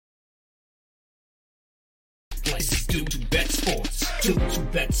place is Dudes Who Bet Sports. Dudes Who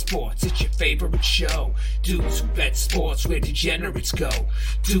Bet Sports, it's your favorite show. Dudes Who Bet Sports, where degenerates go.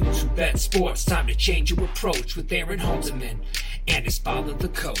 Dudes Who Bet Sports, time to change your approach with Aaron Holzman and his father, the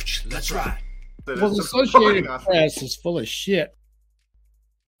coach. Let's ride. Well, the Associated Press is full of shit.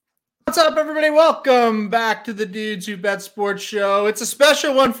 What's up, everybody? Welcome back to the Dudes Who Bet Sports show. It's a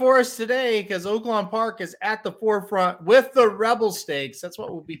special one for us today because Oaklawn Park is at the forefront with the Rebel Stakes. That's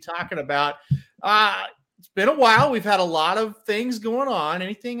what we'll be talking about. It's been a while. We've had a lot of things going on.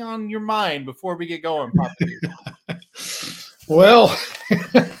 Anything on your mind before we get going, Papa? Well,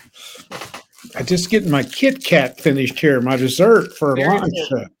 I just getting my Kit Kat finished here, my dessert for lunch.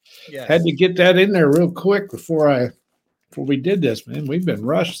 Yes. Had to get that in there real quick before we did this, man. We've been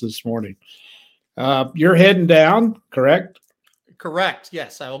rushed this morning. You're heading down, correct? Correct.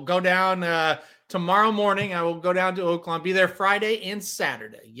 Yes, I will go down tomorrow morning. I will go down to Oaklawn, be there Friday and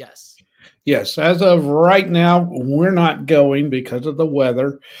Saturday. Yes. Yes. As of right now, we're not going because of the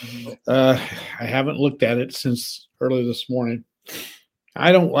weather. Mm-hmm. I haven't looked at it since early this morning.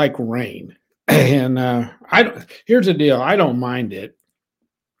 I don't like rain. And here's the deal. I don't mind it.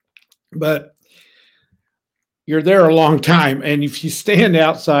 But you're there a long time. And if you stand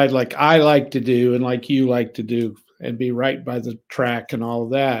outside like I like to do and like you like to do and be right by the track and all of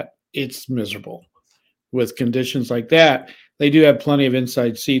that, it's miserable. With conditions like that, they do have plenty of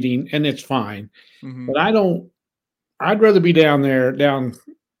inside seating and it's fine. Mm-hmm. But I'd rather be down there,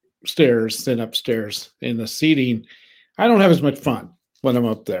 downstairs than upstairs in the seating. I don't have as much fun when I'm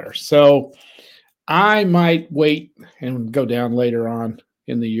up there. So I might wait and go down later on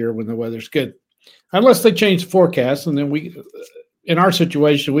in the year when the weather's good. Unless they change the forecast, and then in our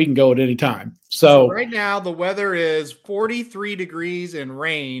situation, we can go at any time. So right now, the weather is 43 degrees and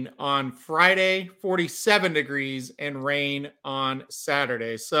rain on Friday, 47 degrees and rain on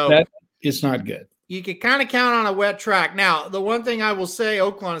Saturday. So that is not good. You can kind of count on a wet track. Now, the one thing I will say,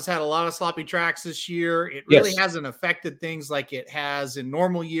 Oaklawn has had a lot of sloppy tracks this year. It really hasn't affected things like it has in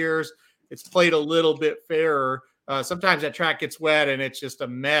normal years. It's played a little bit fairer. Sometimes that track gets wet and it's just a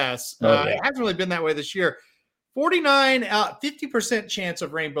mess. It hasn't really been that way this year. 50% chance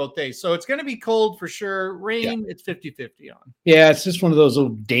of rain both days. So it's going to be cold for sure. Rain, it's 50-50 on. Yeah, it's just one of those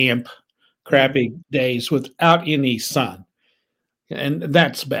little damp, crappy days without any sun. And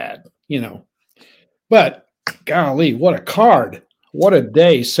that's bad, But, golly, what a card. What a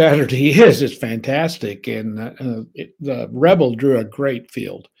day Saturday is. It's fantastic. And the Rebel drew a great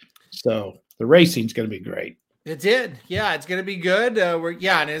field. So the racing's going to be great. It did. Yeah, it's going to be good.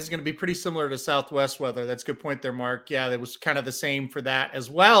 And it's going to be pretty similar to Southwest weather. That's a good point there, Mark. Yeah, it was kind of the same for that as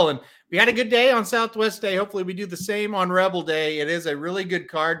well. And we had a good day on Southwest Day. Hopefully we do the same on Rebel Day. It is a really good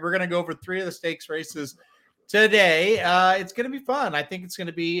card. We're going to go over 3 of the stakes races today. It's going to be fun. I think it's going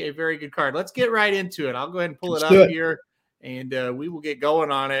to be a very good card. Let's get right into it. I'll go ahead and pull it up here, and we will get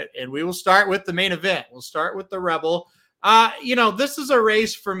going on it. And we will start with the main event. We'll start with the Rebel. This is a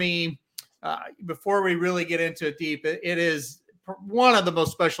race for me. Before we really get into it deep, it is one of the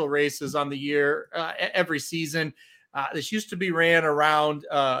most special races on the year, every season. This used to be ran around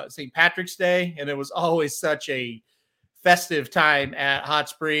St. Patrick's Day, and it was always such a festive time at Hot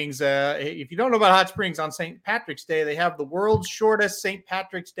Springs. If you don't know about Hot Springs, on St. Patrick's Day, they have the world's shortest St.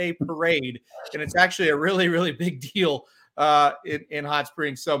 Patrick's Day parade, and it's actually a really, really big deal in Hot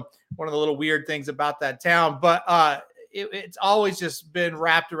Springs. So one of the little weird things about that town, but it's always just been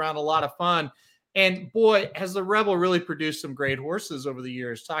wrapped around a lot of fun. And boy, has the Rebel really produced some great horses over the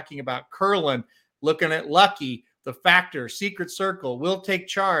years. Talking about Curlin, looking at Lucky, The Factor, Secret Circle, Will Take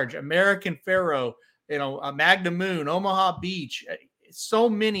Charge, American Pharaoh, Magna Moon, Omaha Beach. So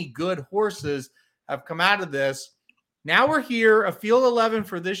many good horses have come out of this. Now we're here, a field 11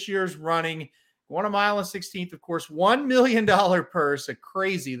 for this year's running. 1 mile and 16th, of course, $1 million purse.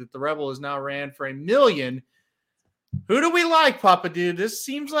 Crazy that the Rebel is now ran for $1 million. Who do we like, Papa Dude? This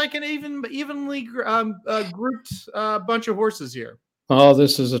seems like an evenly grouped bunch of horses here. Oh,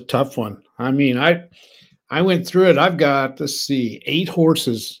 this is a tough one. I mean, I went through it. I've got, 8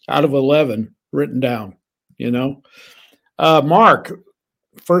 horses out of 11 written down, Mark,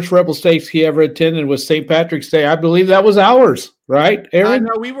 first Rebel Stakes he ever attended was St. Patrick's Day. I believe that was ours, right, Aaron?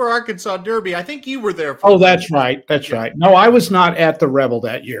 No, we were Arkansas Derby. I think you were there. That's right. That's right. No, I was not at the Rebel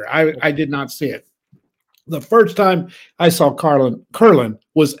that year. I did not see it. The first time I saw Curlin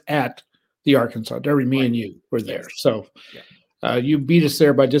was at the Arkansas Derby. Me and you were there. So you beat us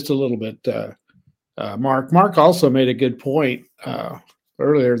there by just a little bit, Mark. Mark also made a good point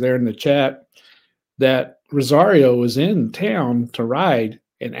earlier there in the chat that Rosario was in town to ride,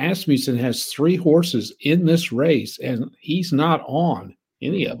 and Asmussen has 3 horses in this race, and he's not on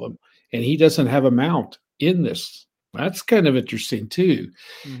any of them, and he doesn't have a mount in this. That's kind of interesting too.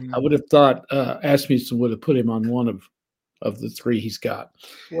 Mhm. I would have thought Asmussen would have put him on one of the three he's got.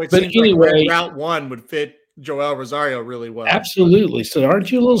 Well, it But seems like Red anyway, Route 1 would fit Joel Rosario really well. absolutely. So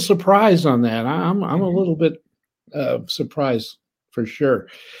aren't you a little surprised on that? I'm a Mhm. little bit surprised for sure.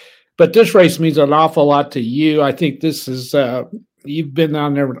 But this race means an awful lot to you. I think this is you've been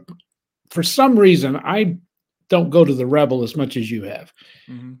down there for some reason. I don't go to the Rebel as much as you have.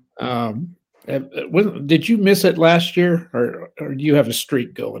 Mhm. Did you miss it last year, or do you have a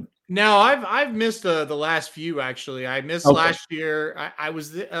streak going? No, I've missed the last few actually. I missed Okay. last year. I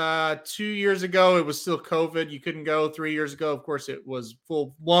was 2 years ago. It was still COVID. You couldn't go. 3 years ago, of course, it was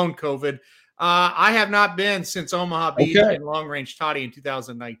full blown COVID. I have not been since Omaha Beach Okay. and Long Range Toddy in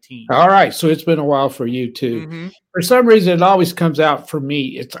 2019. All right, so it's been a while for you too. Mhm. For some reason, it always comes out for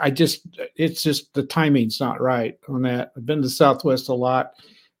me. It's just the timing's not right on that. I've been to Southwest a lot,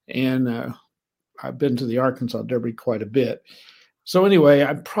 and I've been to the Arkansas Derby quite a bit. So anyway,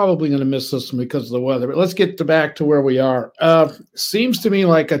 I'm probably going to miss this one because of the weather. But let's get back to where we are. Seems to me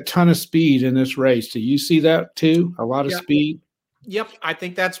like a ton of speed in this race. Do you see that too? A lot of Yeah. speed. Yep, I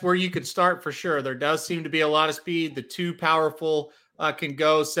think that's where you could start for sure. There does seem to be a lot of speed. The two powerful can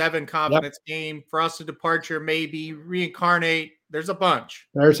go. 7 confidence game, Frosted Departure, maybe Reincarnate. There's a bunch.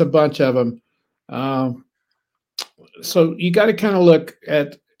 There's a bunch of them. So you got to kind of look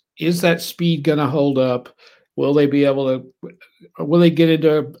at, is that speed going to hold up? Will they be able to? Will they get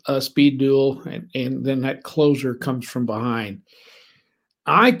into a speed duel, and then that closer comes from behind?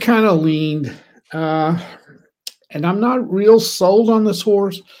 I kind of leaned, and I'm not real sold on this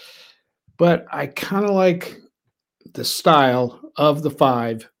horse, but I kind of like the style of the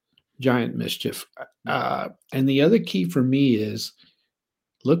 5 Giant Mischief. And the other key for me is,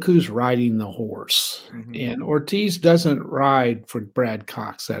 look who's riding the horse. Mhm. And Ortiz doesn't ride for Brad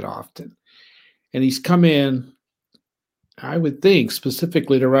Cox that often. And he's come in, I would think,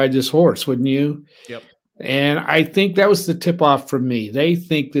 specifically to ride this horse, wouldn't you? Yep. And I think that was the tip off for me. They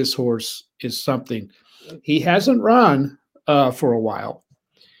think this horse is something. He hasn't run for a while.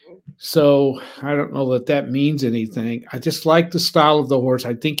 So I don't know that that means anything. I just like the style of the horse.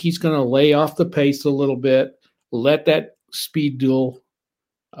 I think he's going to lay off the pace a little bit, let that speed duel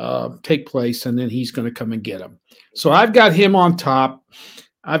take place, and then he's going to come and get him. So I've got him on top.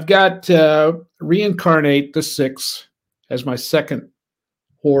 I've got Reincarnate, the 6, as my second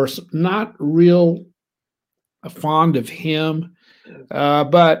horse. Not real fond of him,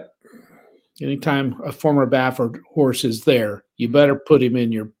 but anytime a former Baffert horse is there, you better put him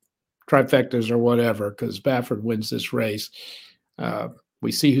in your trifectas or whatever, because Baffert wins this race.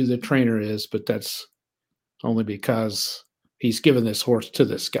 We see who the trainer is, but that's only because he's given this horse to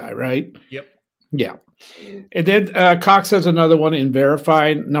this guy, right? Yep. Yeah. And then Cox has another one in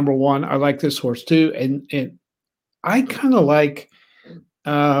Verified, number 1. I like this horse too. And I kind of like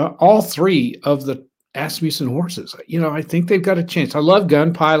all 3 of the Asmussen horses. You know, I think they've got a chance. I love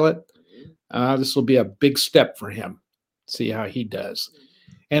Gun Pilot. This will be a big step for him. See how he does.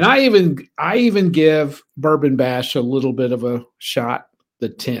 And I even give Bourbon Bash a little bit of a shot, the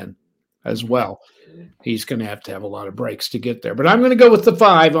 10 as well. He's going to have a lot of breaks to get there. But I'm going to go with the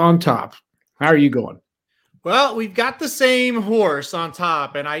 5 on top. How are you going? Well, we've got the same horse on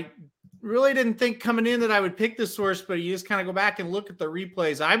top, and I really didn't think coming in that I would pick this horse, but you just kind of go back and look at the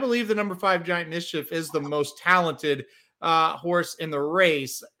replays. I believe the number 5 Giant Mischief is the most talented horse in the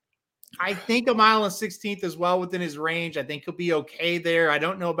race. I think 1 mile and 16th is well within his range. I think he'll be okay there. I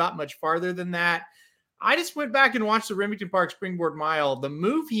don't know about much farther than that. I just went back and watched the Remington Park Springboard Mile. The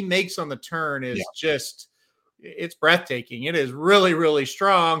move he makes on the turn is it's breathtaking. It is really, really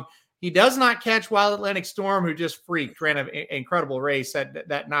strong. He does not catch Wild Atlantic Storm, who just freaked, ran an incredible race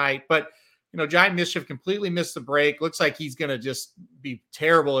that night. But, you know, Giant Mischief completely missed the break. Looks like he's going to just be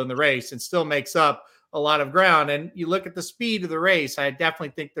terrible in the race and still makes up a lot of ground. And you look at the speed of the race, I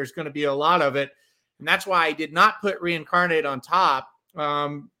definitely think there's going to be a lot of it. And that's why I did not put Reincarnate on top.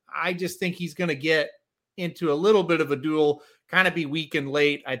 I just think he's going to get into a little bit of a duel, kind of be weak and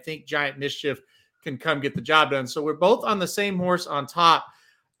late. I think Giant Mischief can come get the job done. So we're both on the same horse on top.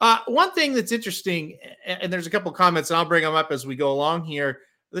 One thing that's interesting, and there's a couple comments, and I'll bring them up as we go along here.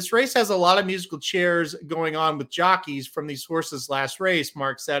 This race has a lot of musical chairs going on with jockeys from these horses last race,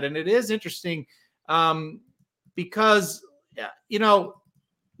 Mark said. And it is interesting because, you know,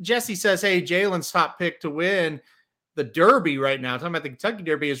 Jesse says, hey, Jalen's top pick to win the Derby right now, talking about the Kentucky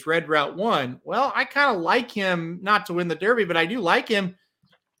Derby, is Red Route 1. Well, I kind of like him not to win the Derby, but I do like him.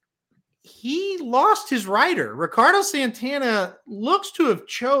 He lost his rider. Ricardo Santana looks to have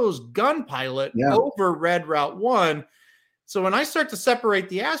chose Gun Pilot over Red Route 1. So when I start to separate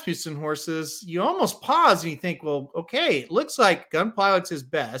the Asmussen horses, you almost pause and you think, well, okay, it looks like Gun Pilot's is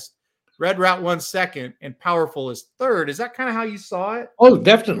best, Red Route 1 second, and Powerful is third. Is that kind of how you saw it? Oh,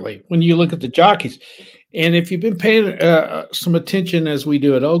 definitely. When you look at the jockeys, and if you've been paying some attention as we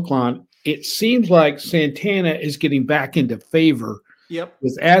do at Oaklawn, it seems like Santana is getting back into favor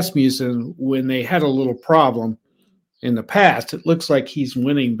with Asmussen when they had a little problem in the past. It looks like he's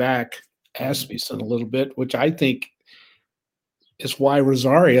winning back Asmussen a little bit, which I think is why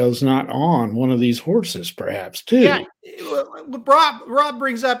Rosario's not on one of these horses, perhaps, too. Yeah, Rob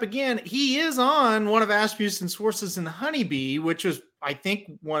brings up again, he is on one of Asmussen's horses in the Honeybee, which is, I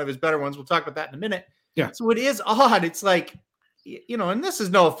think, one of his better ones. We'll talk about that in a minute. Yeah. So it is odd. It's like, and this is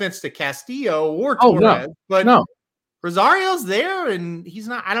no offense to Castillo or Torres, but Rosario's there and he's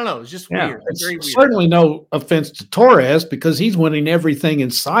not. I don't know. It's just weird. It's very weird. Certainly no offense to Torres because he's winning everything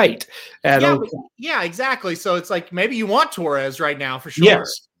in sight. Yeah, exactly. So it's like maybe you want Torres right now for sure.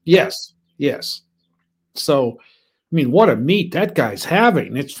 Yes. So, I mean, what a meet that guy's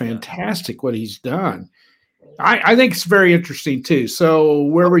having. It's fantastic what he's done. I think it's very interesting too. So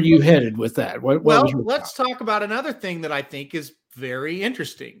where were you headed with that? Let's talk about another thing that I think is very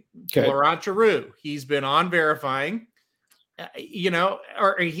interesting. Okay. Laurent Giroux. He's been on Verifying. He's been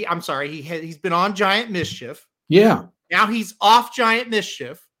on Giant Mischief. Yeah. Now he's off Giant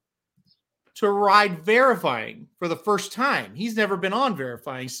Mischief to ride Verifying for the first time. He's never been on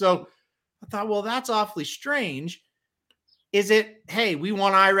Verifying. So I thought, well, that's awfully strange. Is it, hey, we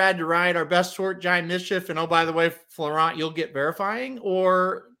want IRAD to ride our best sort, Giant Mischief, and oh, by the way, Florent, you'll get Verifying?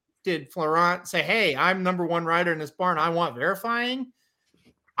 Or did Florent say, hey, I'm number one rider in this barn, I want Verifying?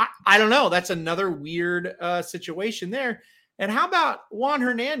 I don't know. That's another weird situation there. And how about Juan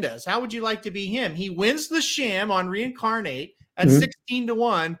Hernandez? How would you like to be him? He wins the Sham on Reincarnate at 16 to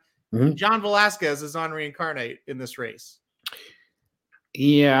 1. Mm-hmm. John Velasquez is on Reincarnate in this race.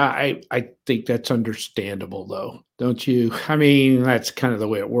 Yeah, I think that's understandable, though, don't you? I mean, that's kind of the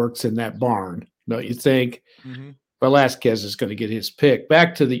way it works in that barn, don't you think? Mm-hmm. Velasquez is going to get his pick.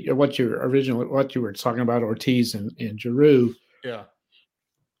 Back to what you were talking about, Ortiz and Giroux. Yeah,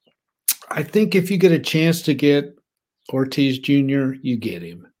 I think if you get a chance to get Ortiz Jr., you get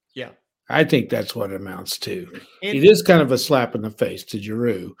him. Yeah. I think that's what it amounts to. It is kind of a slap in the face to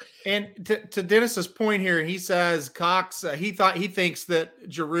Giroux. And to Dennis's point here, he says Cox, he thinks that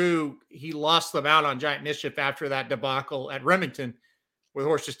Giroux, he lost them out on Giant Mischief after that debacle at Remington, where the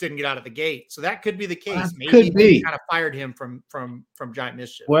horse just didn't get out of the gate. So that could be the case. Maybe he kind of fired him from Giant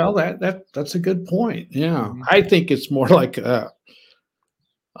Mischief. Well, that's a good point. Yeah. Mm-hmm. I think it's more like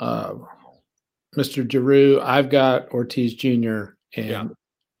Mr. Giroux, I've got Ortiz Jr. and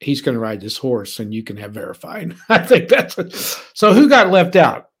he's going to ride this horse and you can have Verifying. I think so who got left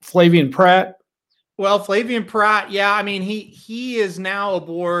out? Flavian Pratt? Well, Flavian Pratt, yeah. I mean, he is now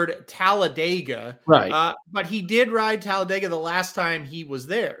aboard Talladega. Right. But he did ride Talladega the last time he was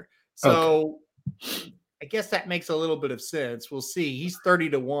there. So I guess that makes a little bit of sense. We'll see. He's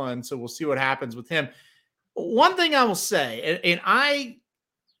 30 to 1, so we'll see what happens with him. One thing I will say, and I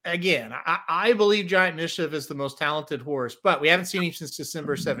believe Giant Mischief is the most talented horse, but we haven't seen him since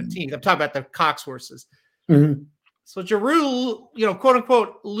December 17th. I'm talking about the Cox horses. Mm-hmm. So Giroux, quote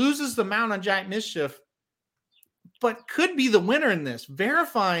unquote, loses the mount on Giant Mischief, but could be the winner in this.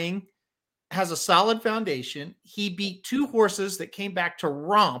 Verifying has a solid foundation. He beat two horses that came back to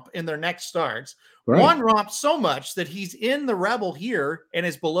romp in their next starts. Right. One romped so much that he's in the Rebel here and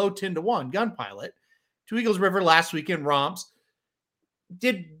is below 10 to 1. Gun Pilot. Two Eagles River last weekend romps.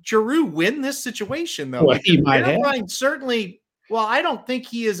 Did Giroux win this situation, though? Well, he might have. Certainly, well, I don't think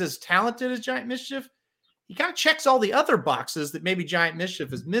he is as talented as Giant Mischief. He kind of checks all the other boxes that maybe Giant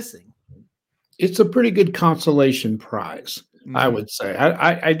Mischief is missing. It's a pretty good consolation prize, I would say.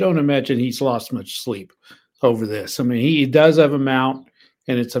 I don't imagine he's lost much sleep over this. I mean, he does have a mount,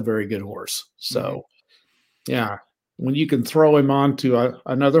 and it's a very good horse. So, yeah, when you can throw him onto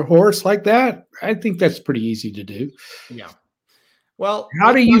another horse like that, I think that's pretty easy to do. Yeah. Well,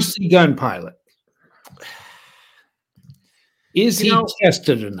 how do you see Gun Pilot? Is he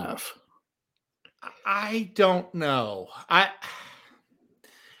tested enough? I don't know.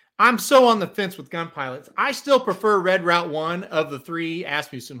 I'm so on the fence with Gun Pilots. I still prefer Red Route 1 of the three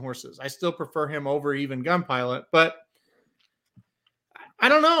Asmussen horses. I still prefer him over even Gun Pilot, but I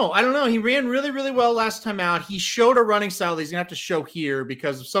don't know. He ran really, really well last time out. He showed a running style that he's going to have to show here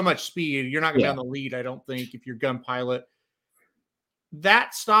because of so much speed. You're not going to be on the lead, I don't think, if you're Gun Pilot.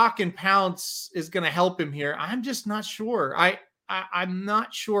 That stock and pounce is going to help him here. I'm just not sure. I'm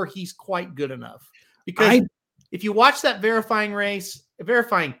not sure he's quite good enough because if you watch that Verifying race,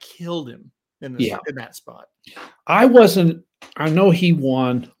 Verifying killed him. in this in that spot. I know he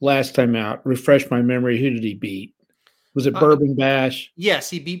won last time out. Refresh my memory. Who did he beat? Was it Bourbon Bash? Yes,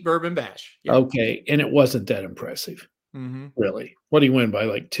 he beat Bourbon Bash. Yep. Okay. And it wasn't that impressive. Really. What did he win by,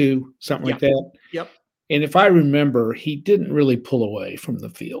 like 2, something like that? Yep. And if I remember, he didn't really pull away from the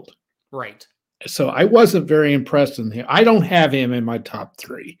field. Right. So I wasn't very impressed in him. I don't have him in my top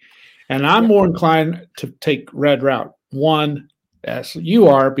 3. And I'm more inclined to take Red Route 1 as you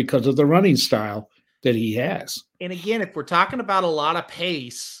are because of the running style that he has. And again, if we're talking about a lot of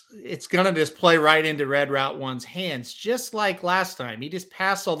pace, it's going to just play right into Red Route 1's hands, just like last time. He just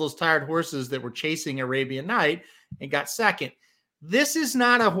passed all those tired horses that were chasing Arabian Night and got second. This is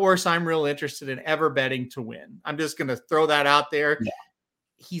not a horse I'm real interested in ever betting to win. I'm just going to throw that out there. Yeah.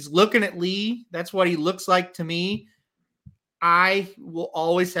 He's looking at Lee. That's what he looks like to me. I will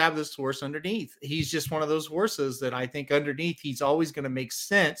always have this horse underneath. He's just one of those horses that I think underneath, he's always going to make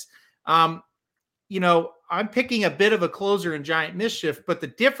sense. You know, I'm picking a bit of a closer in Giant Mischief, but the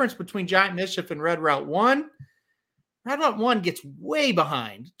difference between Giant Mischief and Red Route 1 gets way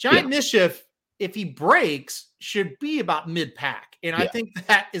behind. Giant Mischief, if he breaks, should be about mid-pack. And I think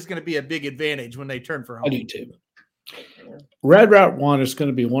that is going to be a big advantage when they turn for home. I do too. Red Route 1 is going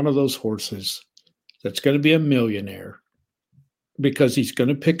to be one of those horses that's going to be a millionaire because he's going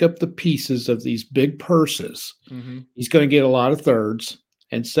to pick up the pieces of these big purses. He's going to get a lot of thirds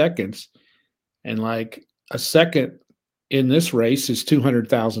and seconds. And like a second in this race is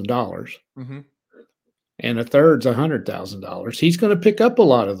 $200,000. And a third's $100,000. He's going to pick up a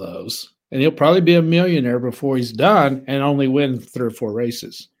lot of those. And he'll probably be a millionaire before he's done and only win 3 or 4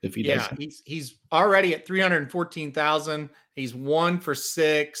 races if he does. Yeah, he's already at 314,000. He's 1 for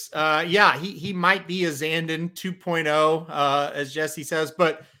 6. He might be a Zandon 2.0, as Jesse says.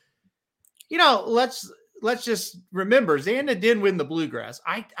 But, you know, let's just remember, Zandon did win the Bluegrass.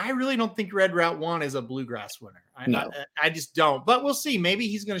 I really don't think Red Route 1 is a Bluegrass winner. I just don't. But we'll see. Maybe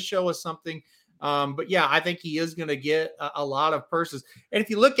he's going to show us something. But, yeah, I think he is going to get a lot of purses. And if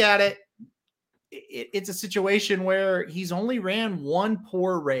you look at it, it's a situation where he's only ran 1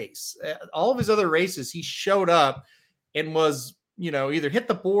 poor race. All of his other races, he showed up and was, you know, either hit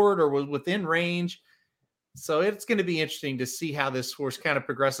the board or was within range. So it's going to be interesting to see how this horse kind of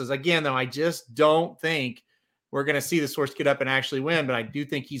progresses. Again, though, I just don't think we're going to see this horse get up and actually win, but I do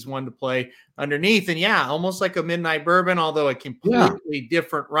think he's one to play underneath. And yeah, almost like a Midnight Bourbon, although a completely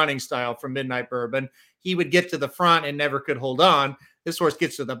different running style from Midnight Bourbon. He would get to the front and never could hold on. This horse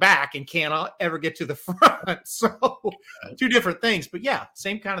gets to the back and can't ever get to the front. So 2 different things, but yeah,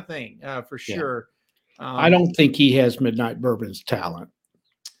 same kind of thing for sure. I don't think he has Midnight Bourbon's talent.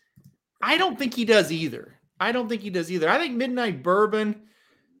 I don't think he does either. I think Midnight Bourbon,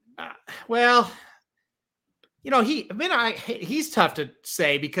 you know, he's tough to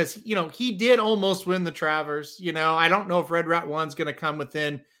say because, you know, he did almost win the Travers. You know, I don't know if Red Route 1's going to come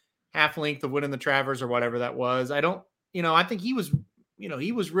within half length of winning the Travers or whatever that was. I think he was, you know,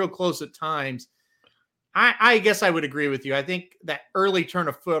 he was real close at times. I guess I would agree with you. I think that early turn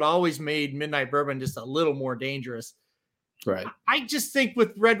of foot always made Midnight Bourbon just a little more dangerous. Right. I just think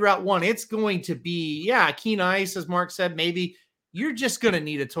with Red Route 1, it's going to be, Keen Ice, as Mark said, maybe you're just going to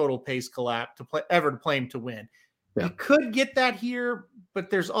need a total pace collapse to play him to win. Yeah. You could get that here, but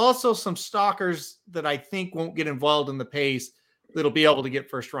there's also some stalkers that I think won't get involved in the pace that'll be able to get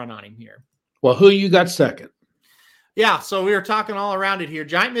first run on him here. Well, who you got second? Yeah, so we were talking all around it here.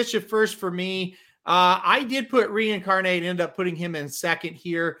 Giant Mischief first for me. I did put Reincarnate, ended up putting him in second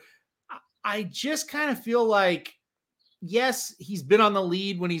here. I just kind of feel like, yes, he's been on the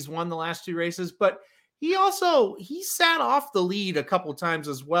lead when he's won the last 2 races, but he sat off the lead a couple of times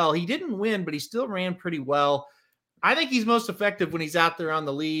as well. He didn't win, but he still ran pretty well. I think he's most effective when he's out there on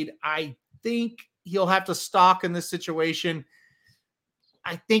the lead. I think he'll have to stalk in this situation.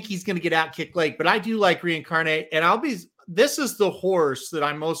 I think he's going to get out kicked late, but I do like Reincarnate, and this is the horse that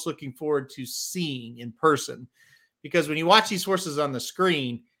I'm most looking forward to seeing in person, because when you watch these horses on the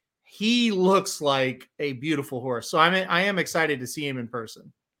screen, he looks like a beautiful horse. So I am excited to see him in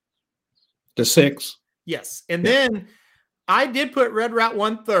person. The 6. Yes. And then I did put Red Route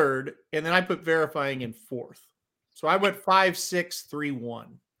 1 third, and then I put Verifying in 4th. So I went 5, 6, 3,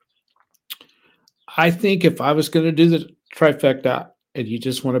 1. I think if I was going to do the trifecta and you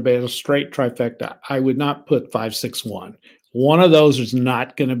just want to bet a straight trifecta, I would not put 5, 6, 1. One of those is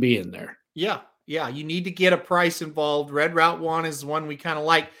not going to be in there. Yeah. You need to get a price involved. Red Route 1 is one we kind of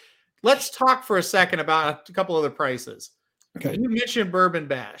like. Let's talk for a second about a couple other prices. Okay. You mentioned Bourbon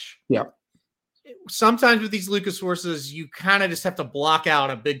Bash. Yeah. sometimes with these Lucas horses, you kind of just have to block out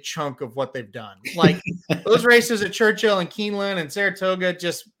a big chunk of what they've done. Like those races at Churchill and Keeneland and Saratoga,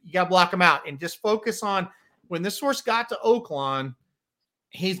 just you got to block them out and just focus on when this horse got to Oaklawn.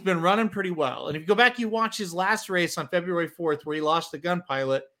 He's been running pretty well. And if you go back, you watch his last race on February 4th, where he lost the Gun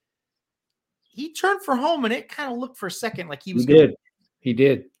Pilot, he turned for home and it kind of looked for a second like he was. He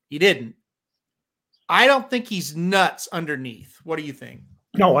did. He didn't. I don't think he's nuts underneath. What do you think?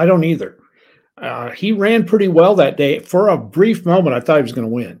 No, I don't either. He ran pretty well that day. For a brief moment, I thought he was going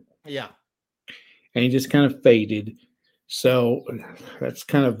to win. Yeah. And he just kind of faded. So that's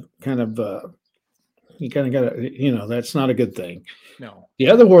kind of you kind of got to, that's not a good thing. No. The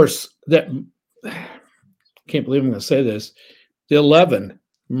other horse that, can't believe I'm going to say this, the 11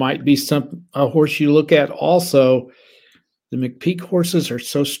 might be a horse you look at also. The McPeak horses are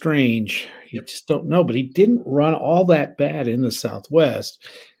so strange. You just don't know. But he didn't run all that bad in the Southwest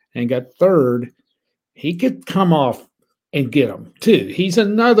and got third. He could come off and get him too. He's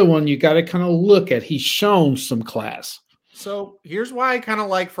another one you got to kind of look at. He's shown some class. So here's why I kind of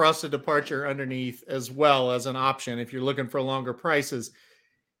like Frosted Departure underneath as well as an option if you're looking for longer prices.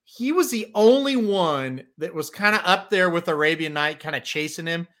 He was the only one that was kind of up there with Arabian Night, kind of chasing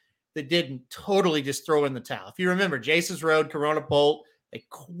him, that didn't totally just throw in the towel. If you remember, Jason's Road, Corona Bolt, they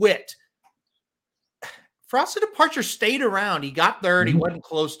quit. Frosted Departure stayed around. He got third. He wasn't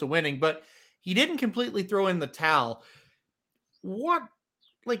close to winning, but he didn't completely throw in the towel.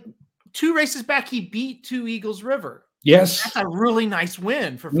 Like 2 races back, he beat 2 Eagles River. Yes. That's a really nice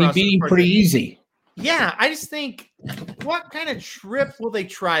win for Frosted. We beat him pretty easy. Yeah, I just think, what kind of trip will they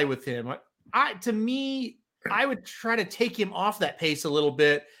try with him? To me, I would try to take him off that pace a little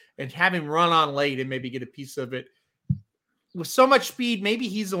bit and have him run on late and maybe get a piece of it. With so much speed, maybe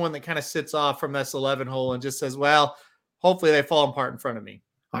he's the one that kind of sits off from this 11 hole and just says, well, hopefully they fall apart in front of me.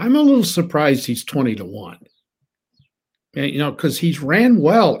 I'm a little surprised he's 20-1. Because he's ran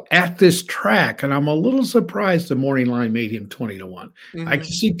well at this track, and I'm a little surprised the morning line made him 20-1. Mm-hmm. I can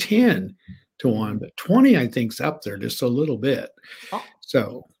see 10-1, but 20, I think, is up there just a little bit. Oh,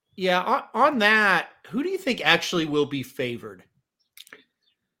 so, yeah, on that, who do you think actually will be favored?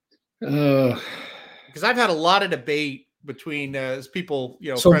 Because I've had a lot of debate between people,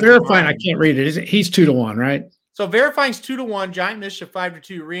 So Verifying, I can't read it. He's 2-1, right? So Verifying's 2-1, Giant Mischief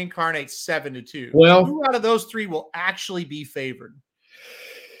 5-2, Reincarnate 7-2. Well, who out of those 3 will actually be favored?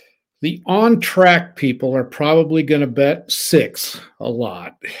 The on-track people are probably going to bet 6 a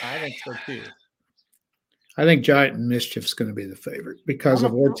lot. I think so too. I think Giant Mischief's going to be the favorite because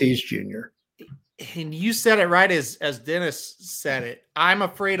of Ortiz Jr. And you said it right as Dennis said it. I'm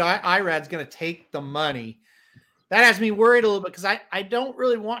afraid Irad's going to take the money. That has me worried a little bit because I don't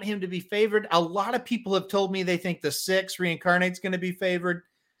really want him to be favored. A lot of people have told me they think the 6 Reincarnate's going to be favored.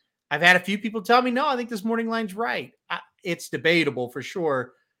 I've had a few people tell me, no, I think this morning line's right. It's debatable for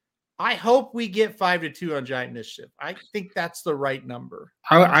sure. I hope we get 5-2 on Giant Mischief. I think that's the right number.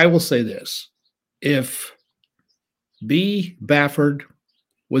 I will say this. If B. Baffert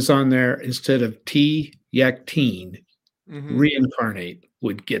was on there instead of T. Yakteen, Reincarnate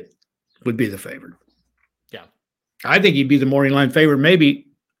would be the favorite. Yeah. I think he'd be the morning line favorite maybe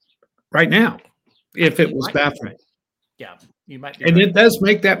right now if it was Baffert. Yeah, you might be. And right. It does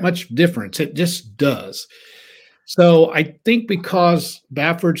make that much difference. It just does. So I think because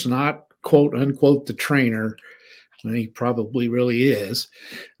Baffert's not, quote unquote, the trainer, and he probably really is,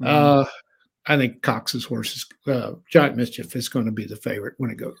 I think Cox's horse is Giant Mischief is going to be the favorite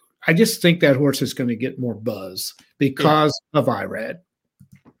when it goes. I just think that horse is going to get more buzz because of Irad.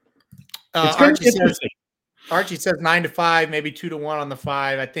 Archie says 9-5, maybe 2-1 on the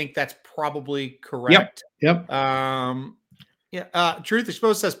 5. I think that's probably correct. Yep. Truth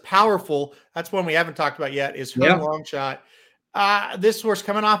Exposed says Powerful. That's one we haven't talked about yet. Is her long shot. This horse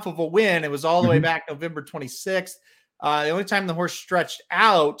coming off of a win. It was all the way back November 26th. The only time the horse stretched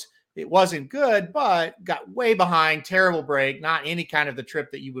out, it wasn't good, but got way behind. Terrible break. Not any kind of the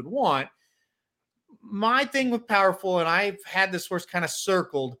trip that you would want. My thing with Powerful, and I've had this horse kind of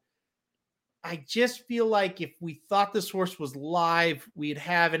circled, I just feel like if we thought this horse was live, we'd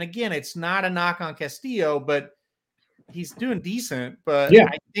have, and again, it's not a knock on Castillo, but he's doing decent, but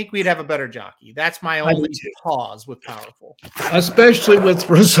I think we'd have a better jockey. That's my only pause with Powerful. Especially with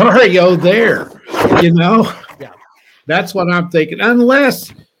Rosario there, Yeah. That's what I'm thinking.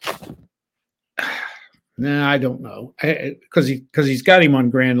 Unless, I don't know. Because he's got him on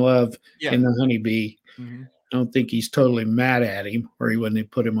Grand Love in the Honeybee. Mm-hmm. I don't think he's totally mad at him, or he wouldn't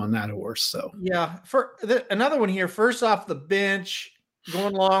have put him on that horse. So for another one here, first off the bench,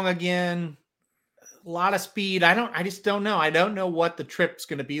 going long again. lot of speed. I just don't know. I don't know what the trip's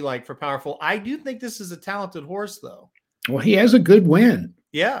going to be like for Powerful. I do think this is a talented horse, though. Well, he has a good win.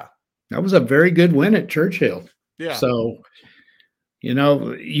 Yeah. That was a very good win at Churchill. Yeah. So,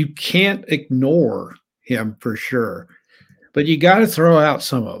 you can't ignore him for sure. But you got to throw out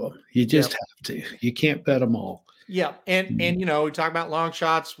some of them. You just have to. You can't bet them all. Yeah. And we talk about long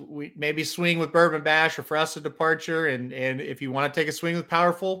shots. We maybe swing with Bourbon Bash or for us a departure. And if you want to take a swing with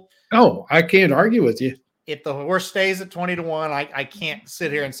Powerful. Oh, I can't argue with you. If the horse stays at 20-1, I can't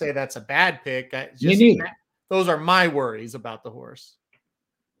sit here and say that's a bad pick. Me neither. Those are my worries about the horse.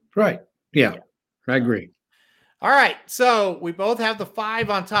 Right. Yeah. I agree. All right. So we both have the 5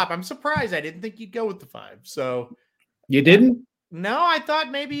 on top. I'm surprised. I didn't think you'd go with the 5. So you didn't? No, I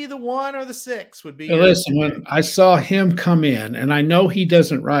thought maybe the 1 or the 6 would be. Listen, when I saw him come in, and I know he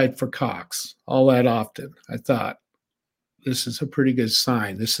doesn't ride for Cox all that often, I thought, this is a pretty good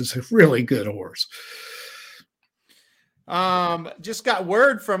sign. This is a really good horse. Just got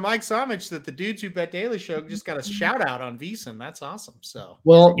word from Mike Somich that the Dudes Who Bet Daily Show just got a shout out on VSiN. That's awesome. So,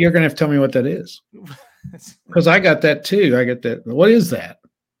 well, you're going to have to tell me what that is, because I got that too. I get that. What is that?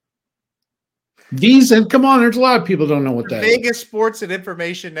 VSiN, come on. There's a lot of people don't know what that is. Vegas Sports and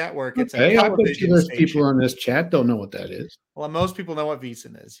Information Network. It's okay, a I bet you there's station. people on this chat don't know what that is. Well, most people know what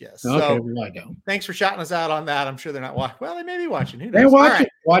VSiN is. Yes. Okay, so, well, I don't. Thanks for shouting us out on that. I'm sure they're not watching. Well, they may be watching. Who knows? They're watching. Right.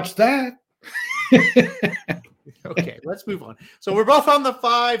 Watch that. Okay, let's move on. So we're both on the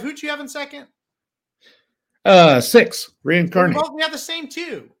 5. Who'd you have in second? 6, Reincarnate. We have the same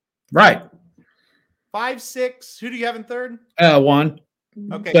 2. Right. 5, 6. Who do you have in third? 1.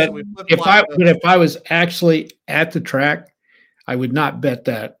 Okay, but so we if I was actually at the track, I would not bet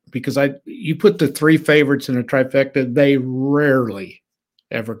that, because you put the 3 favorites in a trifecta, they rarely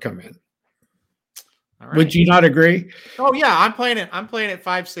ever come in. All right. Would you not agree? Oh yeah, I'm playing it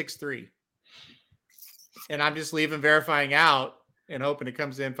 5, 6, 3. And I'm just leaving verifying out and hoping it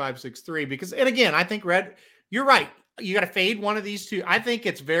comes in 5, 6, 3. Because, and again, I think you're right. You got to fade one of these 2. I think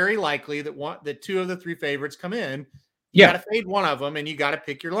it's very likely that 2 of the 3 favorites come in. You got to fade one of them, and you got to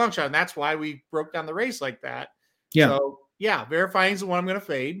pick your long shot. And that's why we broke down the race like that. Yeah. So yeah, verifying is the one I'm going to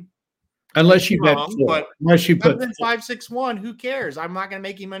fade. Unless you bet 4. But unless you put 5, 6, 1, who cares? I'm not going to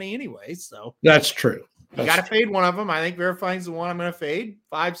make you money anyway. So that's true. You got to fade one of them. I think verifying is the one I'm going to fade.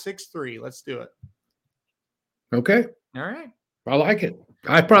 5, 6, 3. Let's do it. Okay. All right. I like it.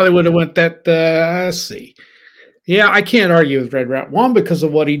 I probably would have went that. Let's see. Yeah, I can't argue with Red Rat. 1, because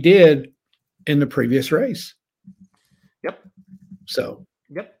of what he did in the previous race. Yep. So.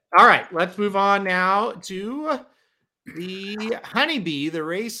 Yep. All right. Let's move on now to the Honeybee, the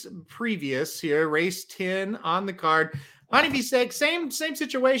race previous here, race 10 on the card. Honeybee said same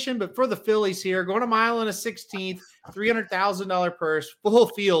situation, but for the fillies here, going a mile and a 16th, $300,000 purse, full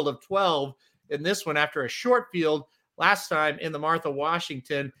field of 12 in this one after a short field last time in the Martha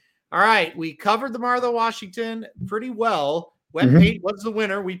Washington. All right, we covered the Martha Washington pretty well. Wet Paint was the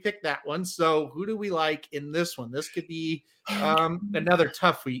winner. We picked that one. So who do we like in this one? This could be another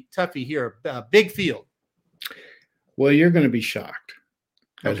toughie here. Big field. Well, you're going to be shocked.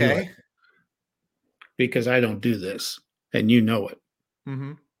 Okay. Because I don't do this, and you know it.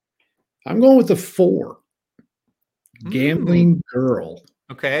 Mm-hmm. I'm going with the 4. Gambling Girl.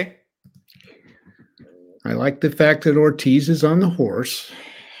 Okay. I like the fact that Ortiz is on the horse.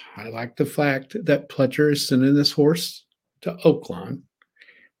 I like the fact that Pletcher is sending this horse to Oaklawn.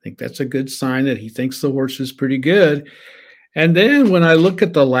 I think that's a good sign that he thinks the horse is pretty good. And then when I look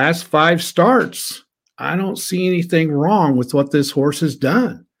at the last 5 starts, I don't see anything wrong with what this horse has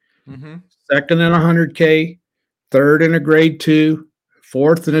done. Mm-hmm. Second in a 100K, third in a grade 2,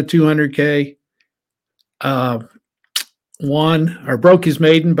 fourth in a 200K. Broke his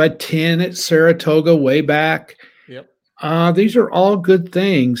maiden by 10 at Saratoga way back. Yep. These are all good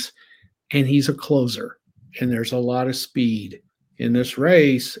things, and he's a closer, and there's a lot of speed in this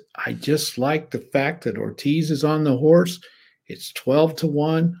race. I just like the fact that Ortiz is on the horse. It's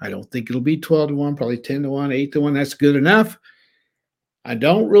 12-1. I don't think it'll be 12-1, probably 10-1, 8-1. That's good enough. I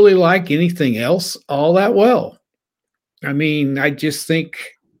don't really like anything else all that well. I mean, I just think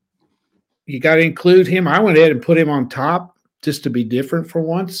you got to include him. I went ahead and put him on top just to be different for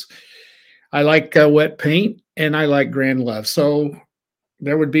once. I like Wet Paint, and I like Grand Love. So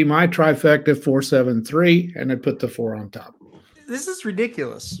there would be my trifecta 4-7-3, and I'd put the 4 on top. This is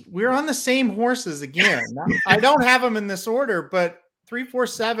ridiculous. We're on the same horses again. I don't have them in this order, but 3, 4,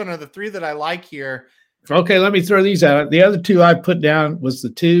 7 are the 3 that I like here. Okay, let me throw these out. The other 2 I put down was the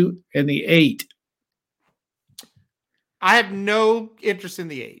 2 and the 8. I have no interest in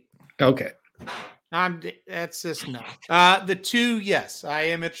the 8. Okay. That's just no. The 2, yes, I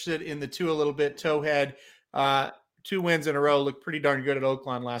am interested in the 2 a little bit. Towhead, 2 wins in a row, looked pretty darn good at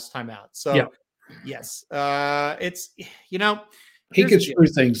Oaklawn last time out. So, Yeah. yes, it's he here's can the deal. screw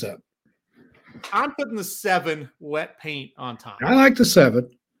things up. I'm putting the 7 Wet Paint on top. I like the 7.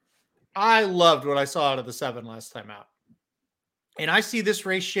 I loved what I saw out of the 7 last time out, and I see this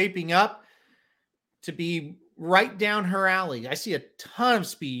race shaping up to be right down her alley. I see a ton of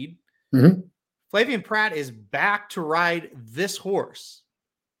speed. Mhm. Flavien Prat is back to ride this horse.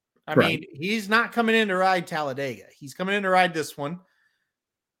 I Right. mean, he's not coming in to ride Talladega. He's coming in to ride this one.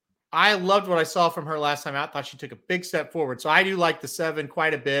 I loved what I saw from her last time out. Thought she took a big step forward. So I do like the 7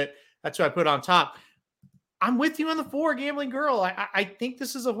 quite a bit. That's what I put on top. I'm with you on the 4, Gambling Girl. I think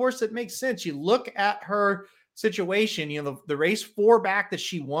this is a horse that makes sense. You look at her situation, the race 4 back that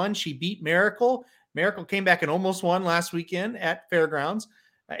she won, she beat Miracle. Miracle came back and almost won last weekend at Fairgrounds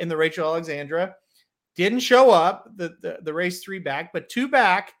in the Rachel Alexandra. Didn't show up the race 3 back, but 2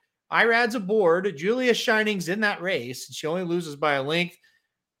 back. Irad's aboard. Julia Shining's in that race. She only loses by a length.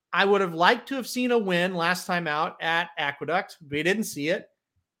 I would have liked to have seen a win last time out at Aqueduct. We didn't see it.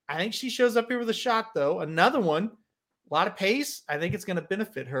 I think she shows up here with a shot, though. Another one, a lot of pace. I think it's going to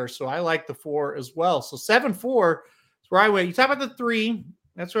benefit her. So I like the 4 as well. So 7-4 is where I went. You talk about the 3.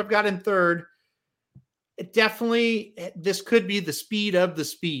 That's what I've got in third. This could be the speed of the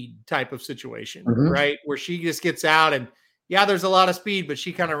speed type of situation, right? Where she just gets out and there's a lot of speed, but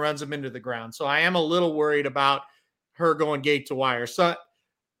she kind of runs them into the ground. So I am a little worried about her going gate to wire. So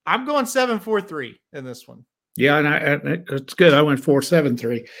I'm going 7-4-3 in this one. Yeah, and it's good. I went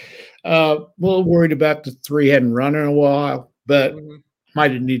 4-7-3. A little worried about the 3 hadn't run in a while, but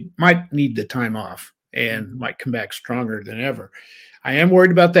might need the time off and might come back stronger than ever. I am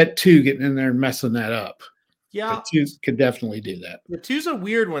worried about that 2 getting in there and messing that up. Yeah, the 2 could definitely do that. The 2's a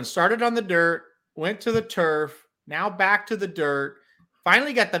weird one. Started on the dirt, went to the turf, now back to the dirt.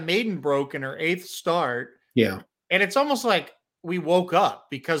 Finally got the maiden broke in her 8th start. Yeah, and it's almost like we woke up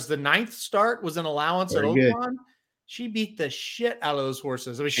because the 9th start was an allowance at Oaklawn. She beat the shit out of those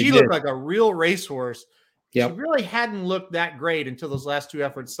horses. I mean, she looked like a real racehorse. She really hadn't looked that great until those last 2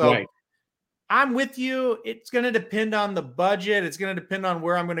 efforts. So I'm with you. It's going to depend on the budget. It's going to depend on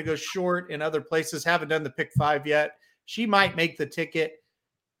where I'm going to go short in other places. Haven't done the pick 5 yet. She might make the ticket.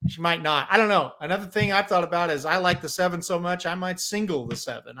 She might not. I don't know. Another thing I've thought about is I like the 7 so much, I might single the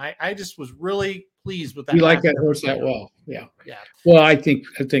 7. I just was really pleased with that. You like that horse that well. Yeah. Well, I think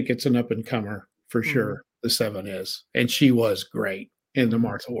it's an up and comer for sure. The 7 is, and she was great in the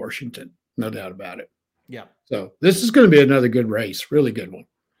Martha Washington, no doubt about it. Yeah. So this is going to be another good race, really good one.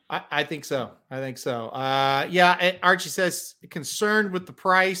 I think so. Archie says concerned with the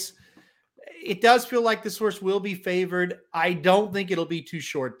price. It does feel like this horse will be favored. I don't think it'll be too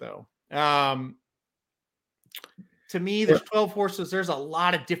short though. To me, there's 12 horses. There's a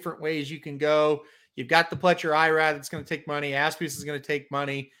lot of different ways you can go. You've got the Pletcher Irad that's going to take money. Aspies is going to take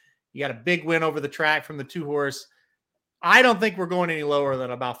money. You got a big win over the track from the 2 horse. I don't think we're going any lower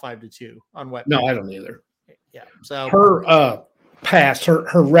than about 5-2 on Wet. No, I don't either. Yeah. So her past,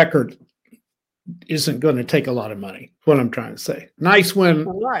 her record isn't going to take a lot of money. What I'm trying to say. Nice win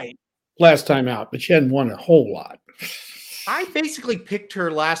last time out, but she hadn't won a whole lot. I basically picked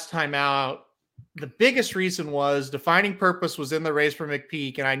her last time out. The biggest reason was Defining Purpose was in the race for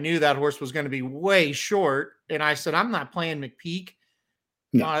McPeak, and I knew that horse was going to be way short. And I said, I'm not playing McPeak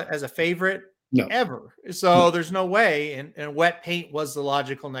as a favorite ever. So there's no way. And Wet Paint was the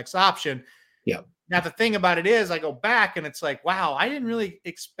logical next option. Yeah. Now, the thing about it is I go back and it's like, wow, I didn't really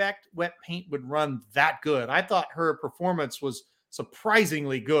expect Wet Paint would run that good. I thought her performance was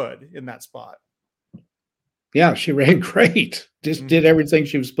surprisingly good in that spot. Yeah, she ran great. Just did everything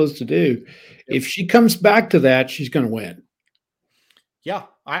she was supposed to do. If she comes back to that, she's going to win. Yeah,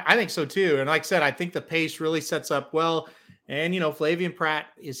 I think so too. And like I said, I think the pace really sets up well. And, Flavien Prat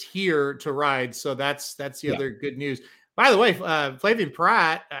is here to ride. So that's the other good news. By the way, Flavien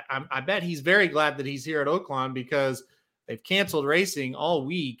Prat, I bet he's very glad that he's here at Oaklawn because they've canceled racing all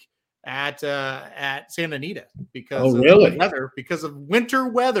week at Santa Anita because of weather, because of winter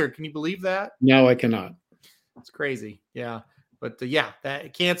weather. Can you believe that? No, I cannot. It's crazy. Yeah. But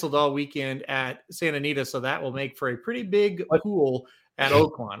that canceled all weekend at Santa Anita. So that will make for a pretty big pool at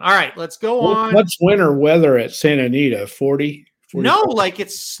Oaklawn. All right, let's go on. What's winter weather at Santa Anita? 40? No, like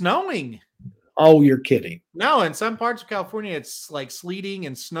it's snowing. Oh, you're kidding. No, in some parts of California, it's like sleeting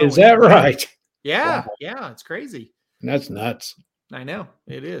and snowing. Is that right? Yeah. Wow. Yeah. It's crazy. That's nuts. I know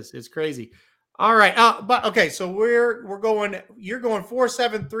it is. It's crazy. All right. But okay. So you're going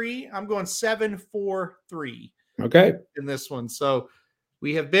 4-7-3. I'm going 7-4-3. Okay. In this one. So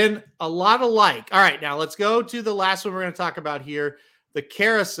We have been a lot alike. All right, now let's go to the last one we're going to talk about here, the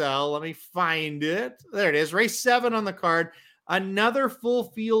Carousel. Let me find it. There it is. Race 7 on the card. Another full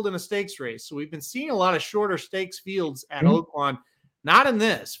field in a stakes race. So we've been seeing a lot of shorter stakes fields at Oaklawn. Not in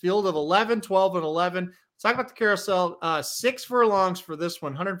this. Field of 11, 12, and 11. Let's talk about the Carousel. 6 furlongs for this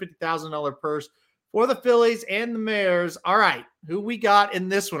one. $150,000 purse for the fillies and the mares. All right. Who we got in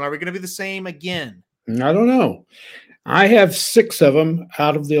this one? Are we going to be the same again? I don't know. I have 6 of them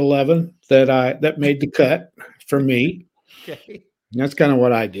out of the 11 that made the cut for me. Okay. That's kind of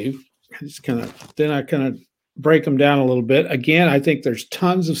what I do. Then I kind of break them down a little bit. Again, I think there's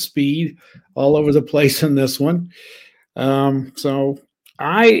tons of speed all over the place in this one. So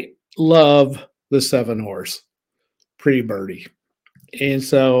I love the 7 horse, Pretty Birdie. And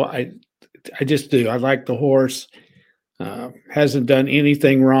so I just do. I like the horse. Hasn't done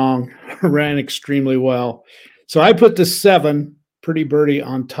anything wrong. Ran extremely well. So I put the 7, Pretty Birdie,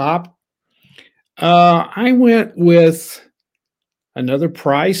 on top. I went with Another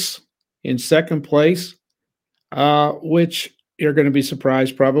Price in second place, which you're going to be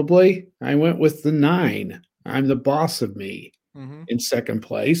surprised probably. I went with the 9, I'm the Boss of Me, in second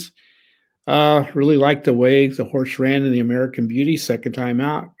place. Really liked the way the horse ran in the American Beauty second time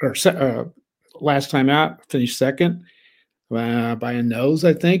out, or last time out, finished second by a nose,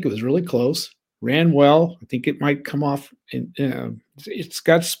 I think. It was really close. Ran well. I think it might come off. It's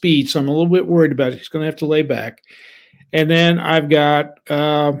got speed, so I'm a little bit worried about it. He's going to have to lay back. And then I've got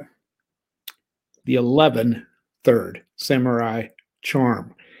the 11, third, Samurai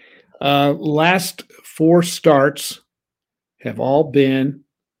Charm. Last 4 starts have all been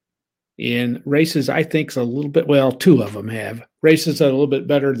in races I think is a little bit, well, 2 of them have. Races that are a little bit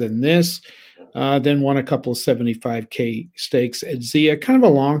better than this. Then won a couple of 75K stakes at Zia. Kind of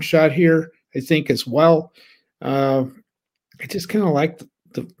a long shot here, I think, as well. I just kind of like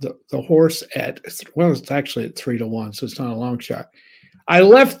the horse at, well, it's actually at 3-1, so it's not a long shot. I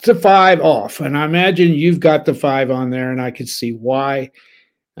left the 5 off, and I imagine you've got the 5 on there, and I could see why.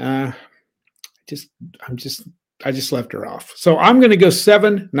 I just left her off. So I'm going to go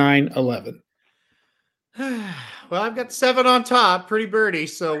 7, 9, 11. Well, I've got 7 on top, Pretty Birdie.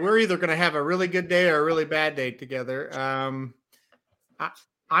 So we're either going to have a really good day or a really bad day together. I'm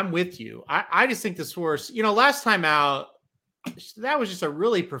with you. I just think this horse, last time out, that was just a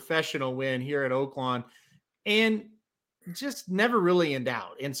really professional win here at Oaklawn and just never really in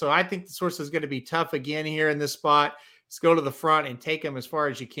doubt. And so I think this horse is going to be tough again here in this spot. Let's go to the front and take him as far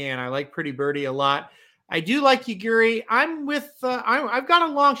as you can. I like Pretty Birdie a lot. I do like you, Gary. I'm with. I've got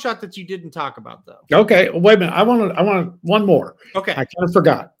a long shot that you didn't talk about, though. Okay, wait a minute. I want one more. Okay, I kind of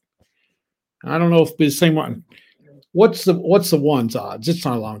forgot. I don't know if it's the same one. What's the 1's odds? It's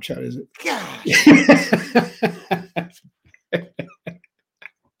not a long shot, is it? Gosh.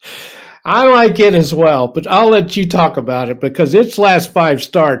 I like it as well, but I'll let you talk about it because its last 5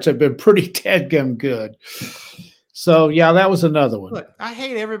 starts have been pretty dadgum good. So, yeah, that was another one. Look, I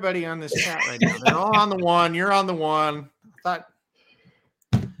hate everybody on this chat right now. They're all on the 1. You're on the 1.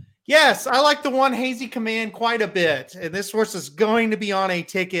 Yes, I like the 1 Hazy Command quite a bit. And this horse is going to be on a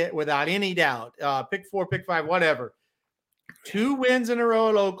ticket without any doubt. Pick 4, pick 5, whatever. 2 wins in a row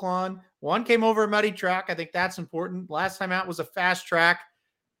at Oaklawn. 1 came over a muddy track. I think that's important. Last time out was a fast track.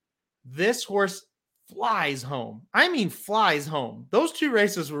 This horse flies home. I mean, flies home. Those 2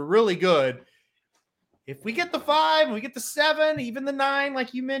 races were really good. If we get the 5, we get the 7, even the 9,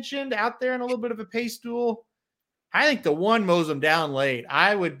 like you mentioned, out there in a little bit of a pace duel, I think the 1 mows them down late.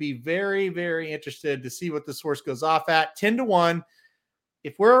 I would be very, very interested to see what this horse goes off at. 10-1.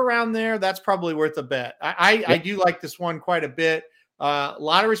 If we're around there, that's probably worth a bet. I do like this 1 quite a bit. A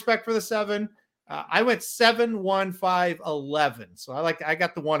lot of respect for the 7. I went 7, 1, 5, 11. So I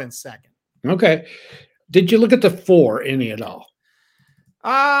got the 1 in second. Okay. Did you look at the 4 any at all?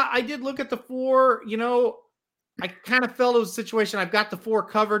 I did look at the 4. I kind of felt it was a situation. I've got the 4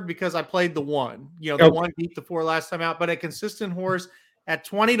 covered because I played the 1. The 1 beat the 4 last time out. But a consistent horse at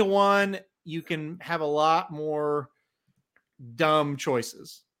 20-1, you can have a lot more dumb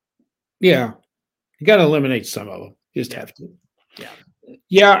choices. Yeah. You got to eliminate some of them. You just have to. Yeah.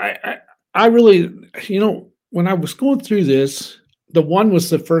 Yeah. I really, when I was going through this, the 1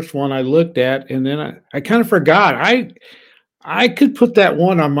 was the first one I looked at, and then I kind of forgot. I could put that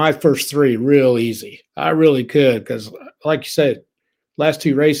 1 on my first 3 real easy. I really could because, like you said, last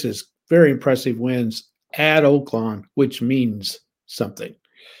 2 races, very impressive wins at Oaklawn, which means something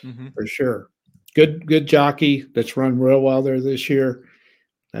for sure. Good jockey that's run real well there this year.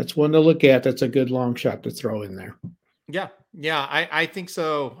 That's one to look at. That's a good long shot to throw in there. Yeah, I think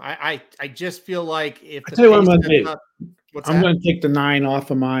so. I just feel like if I tell you what I'm going to do. What's I'm that? going to take the 9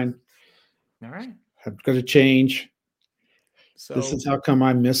 off of mine. All right. I'm going to change. So This is how come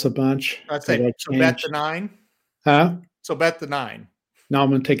I miss a bunch. I'd 'cause say I so bet the changed. 9. Huh? So bet the 9. Now I'm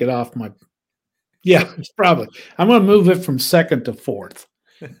going to take it off my. Yeah, it's probably. I'm going to move it from second to fourth.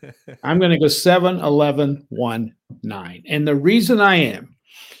 I'm going to go 7, 11, 1, 9. And the reason I am,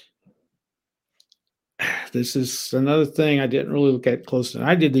 this is another thing I didn't really look at close enough.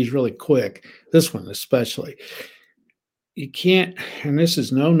 I did these really quick. This one especially. You can't, and this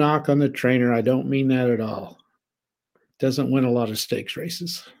is no knock on the trainer. I don't mean that at all. Doesn't win a lot of stakes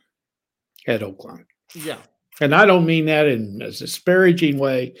races at Oaklawn. Yeah. And I don't mean that in a disparaging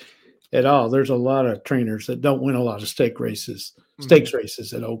way at all. There's a lot of trainers that don't win a lot of stakes races at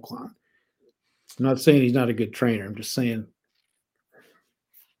Oaklawn. I'm not saying he's not a good trainer. I'm just saying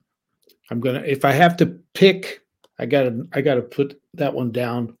if I have to pick, I gotta put that one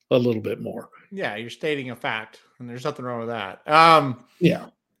down a little bit more. Yeah, you're stating a fact, and there's nothing wrong with that. Yeah.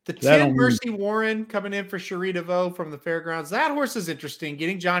 The 10 Mercy Warren coming in for Cherie DeVoe from the fairgrounds. That horse is interesting.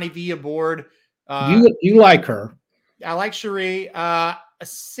 Getting Johnny V aboard. You like her. I like Cherie. A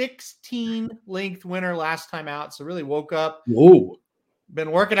 16 length winner last time out. So really woke up. Whoa.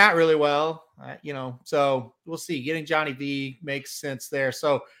 Been working out really well. So we'll see. Getting Johnny V makes sense there.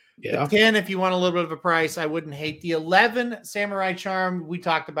 So yeah. The 10, if you want a little bit of a price, I wouldn't hate the 11 Samurai Charm. We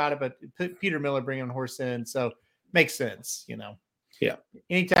talked about it, but Peter Miller bringing a horse in. So makes sense, Yeah.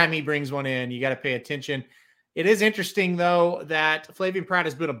 Anytime he brings one in, you got to pay attention. It is interesting, though, that Flavian Pratt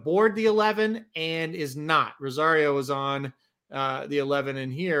has been aboard the 11 and is not. Rosario is on the 11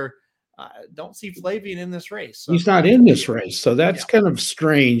 in here. Don't see Flavian in this race. So he's not in this race. So that's kind of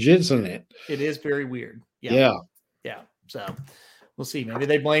strange, isn't it? It is very weird. Yeah. So we'll see. Maybe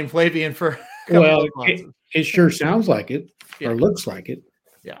they blame Flavian for well, it sure sounds like it or looks like it.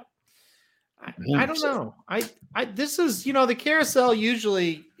 Yeah. I don't know. This is, the carousel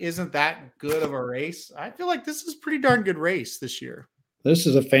usually isn't that good of a race. I feel like this is a pretty darn good race this year. This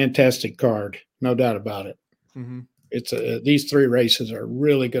is a fantastic card, no doubt about it. Mm-hmm. It's these 3 races are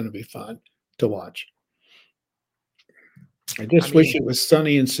really going to be fun to watch. I wish it was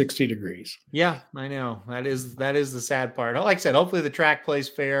sunny and 60 degrees. Yeah, I know. That is the sad part. Like I said, hopefully the track plays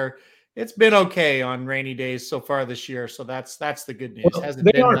fair. It's been okay on rainy days so far this year, so that's the good news. Well,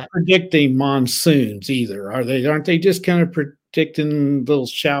 they aren't predicting monsoons either, are they? Aren't they just kind of predicting little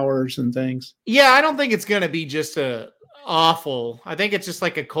showers and things? Yeah, I don't think it's going to be just awful. I think it's just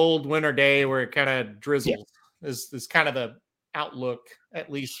like a cold winter day where it kind of drizzles. Yeah. Is kind of the outlook,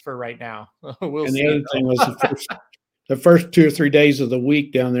 at least for right now. We'll and see. The other thing was the first 2 or 3 days of the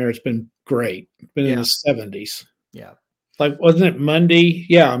week down there, it's been great. It's been in the 70s. Yeah. Like, wasn't it Monday?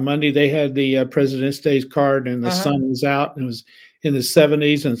 Yeah, Monday they had the President's Day's card and the sun was out and it was in the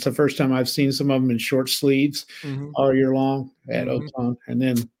 70s. And it's the first time I've seen some of them in short sleeves all year long at Oaklawn. And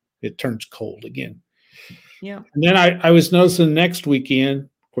then it turns cold again. Yeah. And then I was noticing next weekend,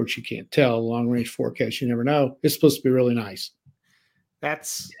 of course, you can't tell, long range forecast, you never know. It's supposed to be really nice.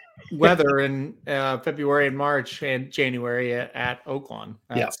 That's weather in February and March and January at Oaklawn.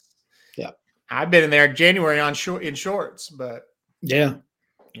 Yeah. I've been in there January in shorts, but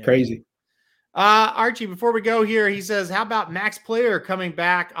crazy. Archie, before we go here, he says, how about Max Player coming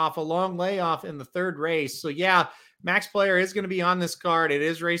back off a long layoff in the 3rd race? So Max Player is going to be on this card. It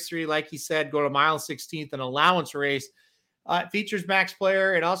is race 3, like he said, go to mile 16th, an allowance race. It features Max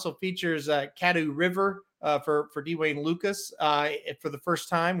Player. It also features Caddo River for Dwayne Lucas for the first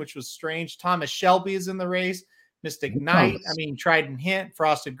time, which was strange. Thomas Shelby is in the race. Mystic Knight, Trident Hint,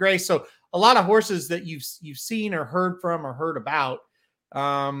 Frosted Grace. So a lot of horses that you've seen or heard from or heard about.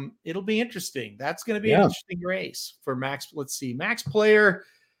 It'll be interesting. That's going to be an interesting race for Max. Let's see. Max Player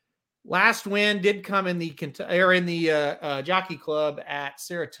last win did come in the Jockey Club at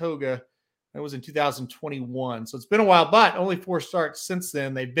Saratoga. That was in 2021. So it's been a while, but only 4 starts since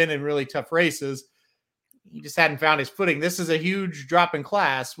then. They've been in really tough races. He just hadn't found his footing. This is a huge drop in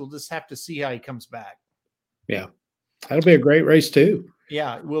class. We'll just have to see how he comes back. Yeah. That'll be a great race too.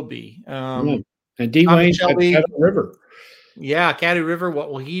 Yeah, it will be. And Dwayne Shelby, Caddo River. Yeah, Caddo River.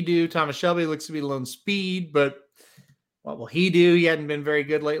 What will he do? Thomas Shelby looks to be lone speed, but what will he do? He hadn't been very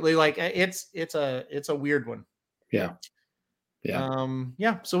good lately. Like it's a weird one. Yeah.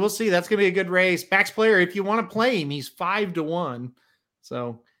 So we'll see. That's gonna be a good race. Max Player, if you want to play him, he's 5-1.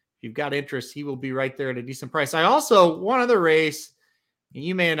 So if you've got interest, he will be right there at a decent price. I also one other race, and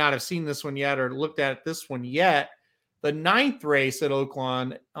you may not have seen this one yet or looked at this one yet. The 9th race at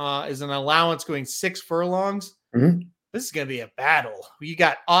Oaklawn is an allowance going 6 furlongs. Mm-hmm. This is going to be a battle. You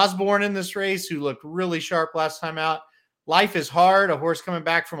got Osborne in this race, who looked really sharp last time out. Life is Hard, a horse coming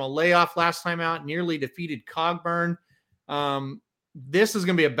back from a layoff last time out, nearly defeated Cogburn. This is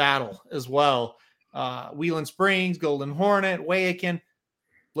going to be a battle as well. Wheeling Springs, Golden Hornet, Wayakin.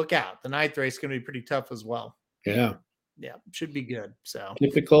 Look out. The 9th race is going to be pretty tough as well. Yeah. Yeah, should be good. So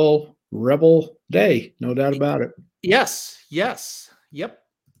typical Rebel day, no doubt about it. Yes. Yep.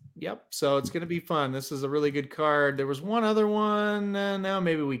 So it's going to be fun. This is a really good card. There was one other one. No,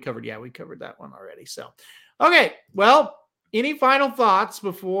 maybe we covered. Yeah, we covered that one already. So, okay. Well, any final thoughts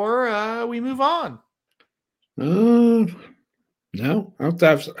before we move on? No. I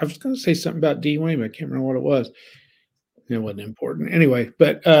was going to say something about D. Wayne, but I can't remember what it was. It wasn't important anyway.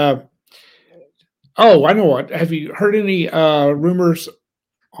 But I know what. Have you heard any rumors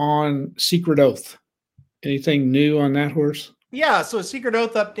on Secret Oath? Anything new on that horse? Yeah, so a Secret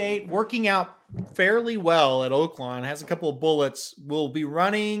Oath update, working out fairly well at Oaklawn. Has a couple of bullets. Will be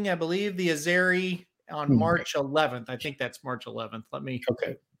running, I believe, the Azeri on March 11th. I think that's March 11th. Let me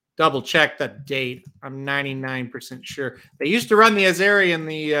double check the date. I'm 99% sure. They used to run the Azeri and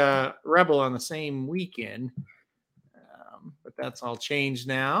the Rebel on the same weekend, but that's all changed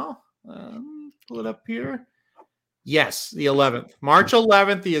now. Pull it up here. Yes, the 11th. March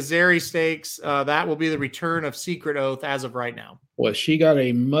 11th, the Azeri Stakes. That will be the return of Secret Oath as of right now. Well, she got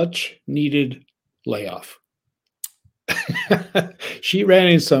a much-needed layoff. She ran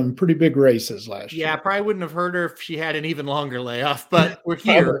in some pretty big races last year. Yeah, probably wouldn't have hurt her if she had an even longer layoff, but we're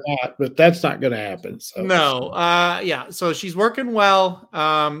here. But that's not going to happen. So. No. So she's working well.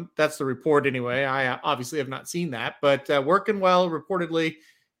 That's the report anyway. I obviously have not seen that, but working well reportedly.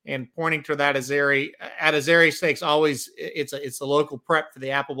 And pointing to that Azeri at Azeri Stakes, always it's a local prep for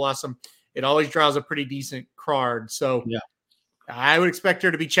the Apple Blossom. It always draws a pretty decent card, so yeah, I would expect her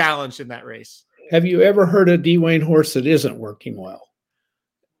to be challenged in that race. Have you ever heard a D. Wayne horse that isn't working well?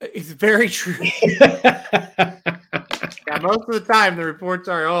 It's very true. Yeah, most of the time the reports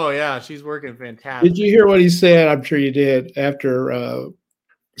are, oh yeah, she's working fantastic. Did you hear what he said? I'm sure you did. After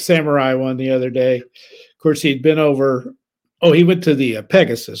Samurai won the other day, of course he'd been over. Oh, he went to the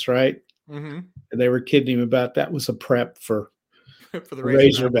Pegasus, right? Mm-hmm. And they were kidding him about that was a prep for the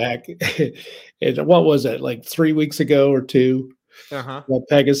Razorback. And what was it, like 3 weeks ago or 2?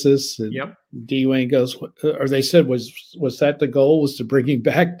 Pegasus. And yep. D. Wayne goes, or they said, was that the goal, was to bring him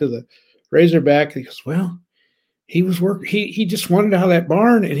back to the Razorback? And he goes, well, he was working. He just wanted out of that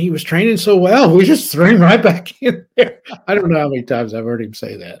barn, and he was training so well. We just threw him right back in there. I don't know how many times I've heard him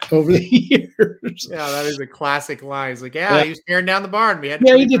say that over the years. Yeah, that is a classic line. He's like, he was tearing down the barn.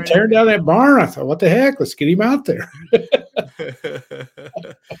 He did tear down that barn. I thought, what the heck? Let's get him out there.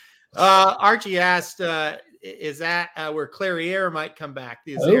 Archie asked, is that where Clairiere might come back?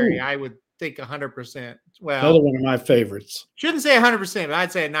 The Azeri, I would think 100%. Well, another one of my favorites. Shouldn't say 100%, but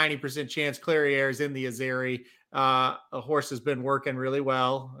I'd say a 90% chance Clairiere is in the Azeri. A horse has been working really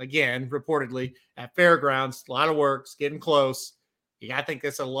well. Again, reportedly at Fairgrounds, a lot of works, getting close. You got to think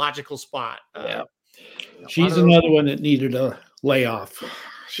that's a logical spot. Yeah, she's another one that needed a layoff.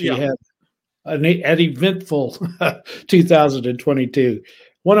 She had an eventful 2022.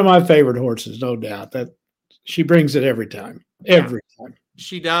 One of my favorite horses, no doubt. That she brings it every time. Every time.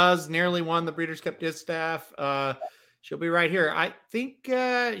 She does. Nearly won the Breeders' Cup Distaff. She'll be right here. I think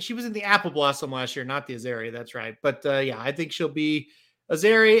she was in the Apple Blossom last year, not the Azeri. That's right. But I think she'll be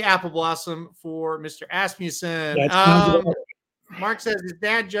Azeri, Apple Blossom for Mr. Asmussen. Mark says his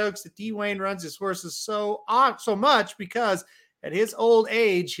dad jokes that D. Wayne runs his horses so much because at his old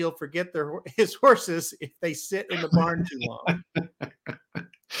age, he'll forget his horses if they sit in the barn too long.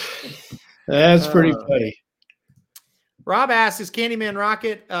 That's pretty funny. Rob asks, is Candyman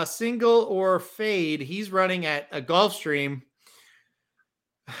Rocket a single or fade? He's running at a Gulfstream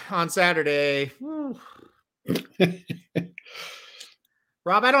on Saturday.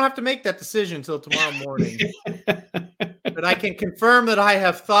 Rob, I don't have to make that decision until tomorrow morning. But I can confirm that I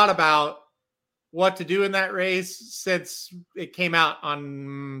have thought about what to do in that race since it came out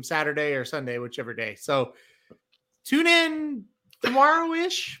on Saturday or Sunday, whichever day. So tune in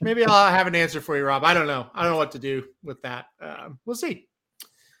tomorrow-ish. Maybe I'll have an answer for you, Rob. I don't know. I don't know what to do with that. We'll see.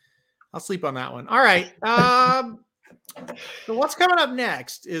 I'll sleep on that one. All right. So what's coming up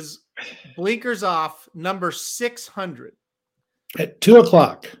next is Blinkers Off number 600. At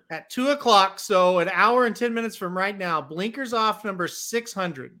 2:00. At 2:00. So an hour and 10 minutes from right now, Blinkers Off number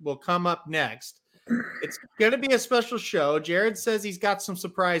 600 will come up next. It's going to be a special show. Jared says he's got some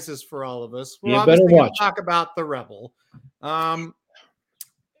surprises for all of us. We're obviously going to talk about the Rebel.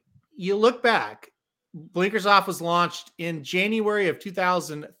 You look back, Blinkers Off was launched in January of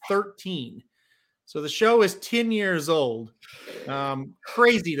 2013. So the show is 10 years old.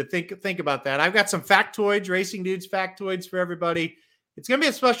 Crazy to think about that. I've got some factoids, Racing Dudes factoids for everybody. It's going to be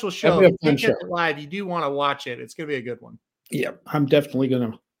a special show. That'll be a If you fun can't catch show. it live, you do want to watch it. It's going to be a good one. Yeah, I'm definitely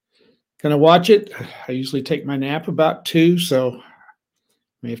gonna watch it. I usually take my nap about 2, so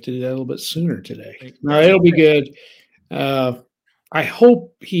may have to do that a little bit sooner today. No, it'll be good. I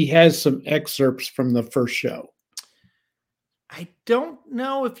hope he has some excerpts from the first show. I don't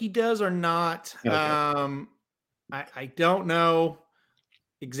know if he does or not. Okay. I don't know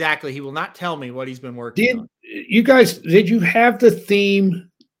exactly. He will not tell me what he's been working on. Did you have the theme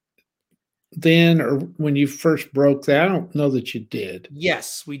then, or when you first broke that? I don't know that you did.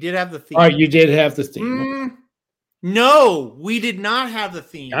 Yes, we did have the theme. All right, you did have the theme. No, we did not have the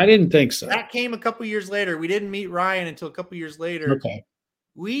theme. I didn't think so. That came a couple years later. We didn't meet Ryan until a couple years later. Okay.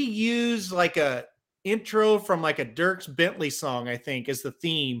 We used like a intro from like a Dierks Bentley song, I think, as the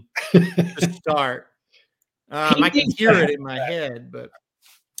theme to start. I can hear it in my head, but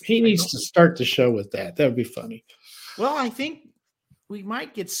he needs to start the show with that. That would be funny. Well, I think we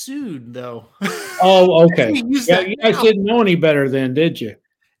might get sued, though. Oh, okay. Yeah, you guys didn't know any better then, did you?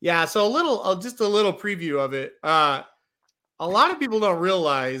 Yeah. So just a little preview of it. A lot of people don't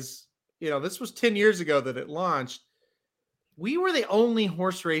realize, this was 10 years ago that it launched. We were the only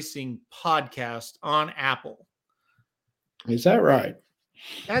horse racing podcast on Apple. Is that right?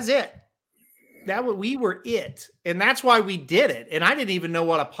 That's it. We were it. And that's why we did it. And I didn't even know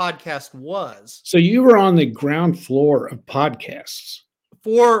what a podcast was. So you were on the ground floor of podcasts.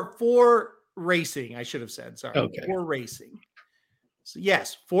 For racing, I should have said. Sorry. Okay. For racing. So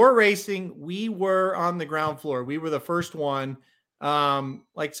yes, for racing, we were on the ground floor. We were the first one.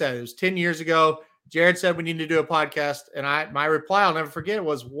 Like I said, it was 10 years ago. Jared said we need to do a podcast. And my reply, I'll never forget,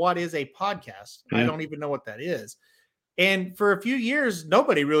 was, what is a podcast? Yeah. I don't even know what that is. And for a few years,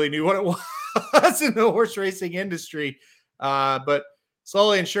 nobody really knew what it was in the horse racing industry. But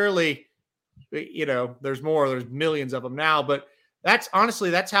slowly and surely, there's millions of them now. But that's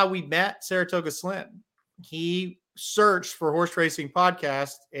how we met Saratoga Slim. He searched for horse racing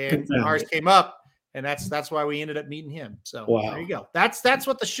podcast and ours came up. And that's why we ended up meeting him. So There you go. That's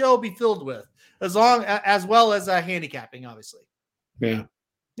what the show will be filled with, as well as handicapping, obviously. Yeah.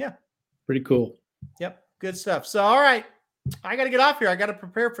 Yeah. Pretty cool. Yep. Good stuff. So, all right, I got to get off here. I got to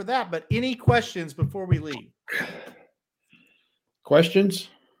prepare for that. But any questions before we leave? Questions?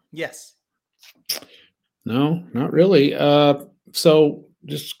 Yes. No, not really. So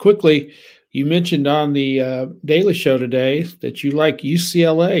just quickly, you mentioned on the Daily Show today that you like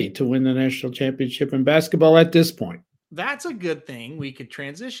UCLA to win the national championship in basketball at this point. That's a good thing we could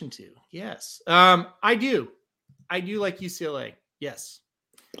transition to. Yes. I do. I do like UCLA. Yes.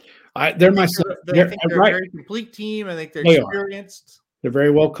 They're a very complete team. I think they're experienced. They're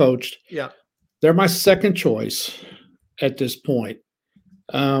very well coached. Yeah. They're my second choice at this point.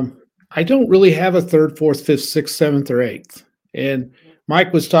 I don't really have a third, fourth, fifth, sixth, seventh, or eighth. And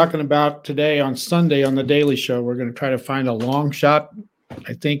Mike was talking about today on Sunday on the Daily Show, we're going to try to find a long shot,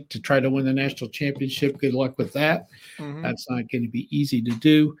 I think, to try to win the national championship. Good luck with that. Mm-hmm. That's not going to be easy to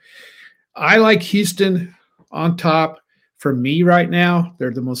do. I like Houston on top. For me right now, they're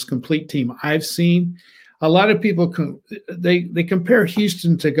the most complete team I've seen. A lot of people they compare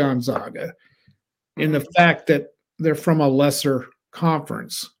Houston to Gonzaga in the fact that they're from a lesser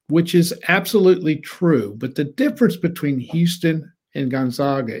conference, which is absolutely true. But the difference between Houston and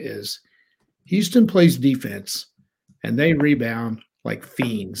Gonzaga is Houston plays defense and they rebound like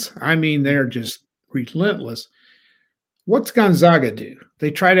fiends. I mean, they're just relentless. What's Gonzaga do?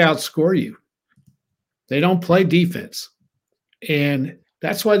 They try to outscore you. They don't play defense. And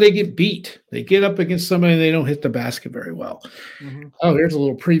that's why they get beat. They get up against somebody and they don't hit the basket very well. Mm-hmm. Oh, here's a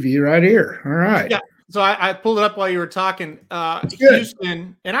little preview right here. All right. Yeah. So I pulled it up while you were talking.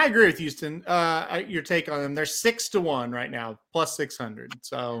 Houston, and I agree with Houston. Your take on them. They're 6-1 right now, plus 600.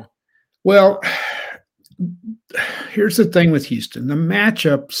 So, well, here's the thing with Houston. The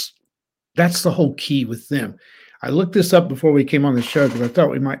matchups, that's the whole key with them. I looked this up before we came on the show because I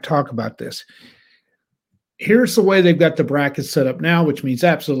thought we might talk about this. Here's the way they've got the bracket set up now, which means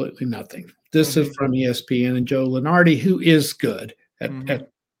absolutely nothing. This is from ESPN and Joe Lunardi, who is good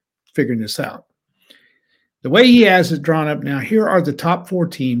at figuring this out. The way he has it drawn up now, here are the top 4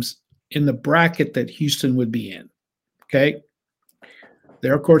 teams in the bracket that Houston would be in. Okay.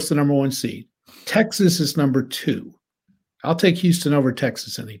 They're, of course, the number 1 seed. Texas is number 2. I'll take Houston over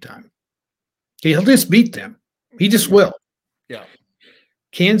Texas anytime. Okay, he'll just beat them. He just will. Yeah.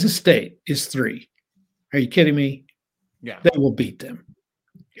 Kansas State is 3. Are you kidding me? Yeah. They will beat them.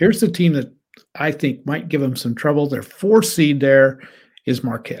 Here's the team that I think might give them some trouble. Their 4 seed there is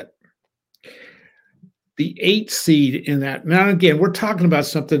Marquette. The 8 seed in that. Now, again, we're talking about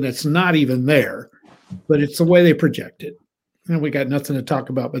something that's not even there, but it's the way they project it. and we got nothing to talk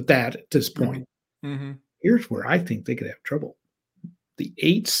about but that at this point. Mm-hmm. Here's where I think they could have trouble. The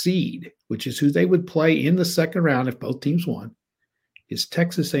 8th seed, which is who they would play in the second round if both teams won, is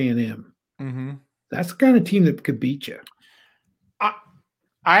Texas A&M. Mm-hmm. That's the kind of team that could beat you.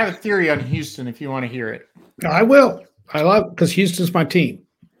 I have a theory on Houston if you want to hear it. I will. I love because Houston's my team.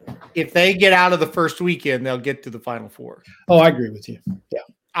 If they get out of the first weekend, they'll get to the Final Four. Oh, I agree with you. Yeah.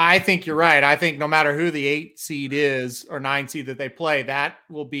 I think you're right. I think no matter who the 8 seed is or 9 seed that they play, that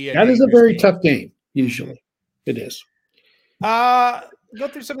will be that is a very tough game. Usually, it is. Go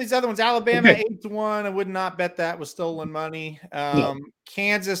through some of these other ones. Alabama 8-1. I would not bet that was stolen money. No.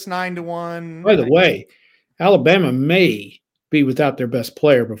 Kansas 9-1. By the way, Alabama may be without their best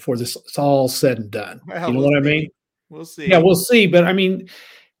player before this is all said and done. Well, you know what I mean? We'll see. Yeah, we'll see. But I mean,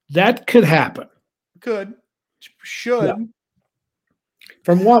 that could happen. Could. Should. Yeah.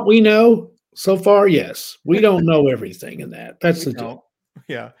 From what we know so far, yes. We don't know everything in that. That's the deal.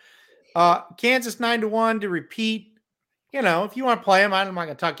 Yeah. Kansas 9-1 to repeat. You know, if you want to play them, I'm not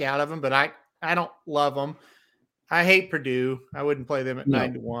going to talk you out of them, but I don't love them. I hate Purdue. I wouldn't play them at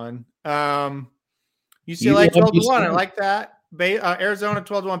 9-1. UCLA 12-1. I like that. Arizona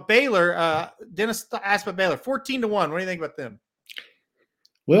 12-1. Baylor. Dennis asked about Baylor 14-1. What do you think about them?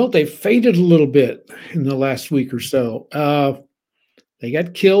 Well, they faded a little bit in the last week or so. They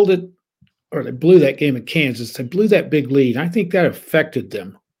got killed or they blew that game at Kansas. They blew that big lead. I think that affected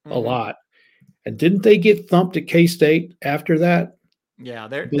them a lot. And didn't they get thumped at K-State after that? Yeah,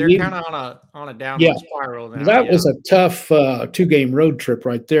 they're kind of on a downward spiral now. That was a tough 2-game road trip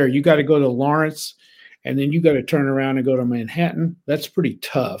right there. You got to go to Lawrence, and then you got to turn around and go to Manhattan. That's pretty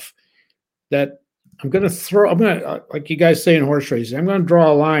tough. That I'm going to like you guys say in horse racing, I'm going to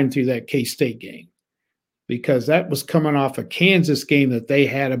draw a line through that K-State game because that was coming off a Kansas game that they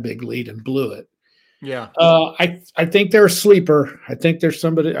had a big lead and blew it. Yeah. I think they're a sleeper. I think there's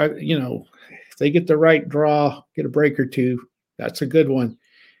somebody, if they get the right draw, get a break or two, that's a good one.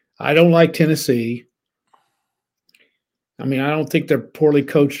 I don't like Tennessee. I mean, I don't think they're poorly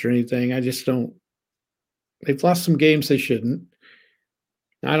coached or anything. I just don't. They've lost some games they shouldn't.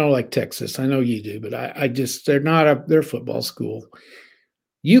 I don't like Texas. I know you do, but they're not their football school.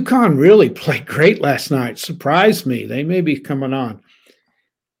 UConn really played great last night. Surprised me. They may be coming on.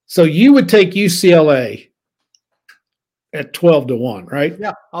 So you would take UCLA at 12-1, right?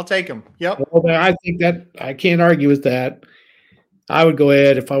 Yeah, I'll take them. Yep. Well, I think that I can't argue with that. I would go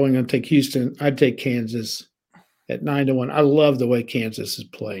ahead if I wasn't going to take Houston. I'd take Kansas at 9-1. I love the way Kansas is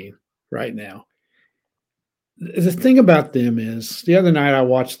playing right now. The thing about them is the other night I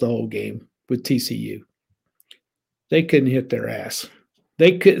watched the whole game with TCU. They couldn't hit their ass.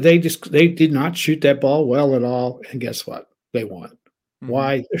 They did not shoot that ball well at all. And guess what? They won. Mm-hmm.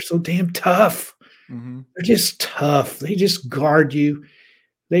 Why? They're so damn tough. Mm-hmm. They're just tough. They just guard you.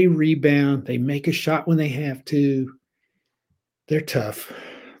 They rebound. They make a shot when they have to. They're tough.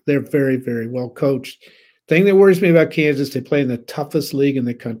 They're very, very well coached. Thing that worries me about Kansas, they play in the toughest league in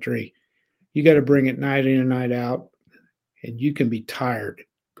the country. You got to bring it night in and night out, and you can be tired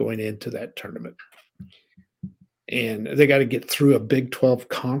going into that tournament. And they got to get through a Big 12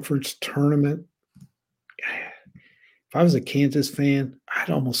 conference tournament. If I was a Kansas fan, I'd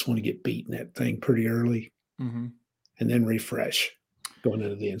almost want to get beaten that thing pretty early and then refresh going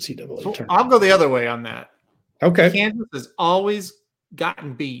into the NCAA tournament. I'll go the other way on that. Okay. Kansas has always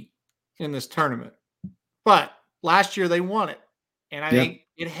gotten beat in this tournament, but last year they won it. And I think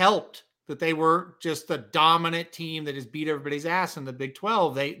it helped that they were just the dominant team that has beat everybody's ass in the Big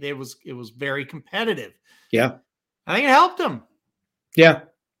 12. It was very competitive. Yeah. I think it helped them. Yeah.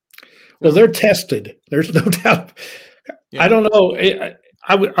 Well, they're tested. There's no doubt. Yeah. I don't know.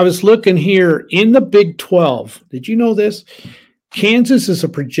 I was looking here in the Big 12. Did you know this? Kansas is a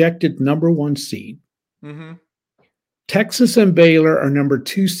projected number 1 seed. Mm-hmm. Texas and Baylor are number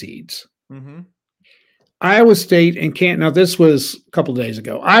 2 seeds. Mm-hmm. Iowa State and Now, this was a couple of days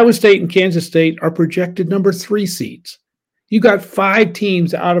ago. Iowa State and Kansas State are projected number 3 seeds. You got 5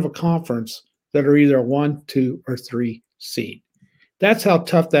 teams out of a conference that are either a 1, 2, or 3 seed. That's how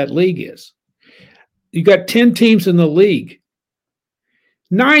tough that league is. You got 10 teams in the league.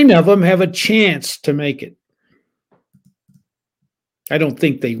 9 of them have a chance to make it. I don't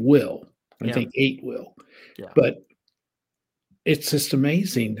think they will. I think 8 will. Yeah. But it's just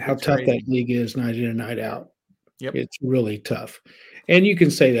amazing how tough that league is night in and night out. Yep. It's really tough. And you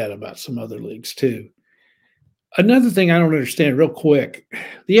can say that about some other leagues too. Another thing I don't understand real quick,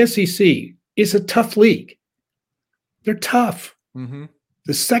 the SEC is a tough league. They're tough. Mm-hmm.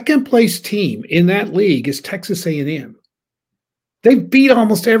 The second place team in that league is Texas A&M. They've beat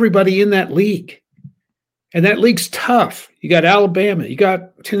almost everybody in that league. And that league's tough. You got Alabama, you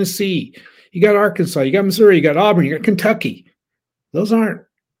got Tennessee, you got Arkansas, you got Missouri, you got Auburn, you got Kentucky. Those aren't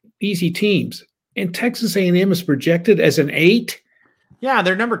easy teams. And Texas A&M is projected as an 8. Yeah,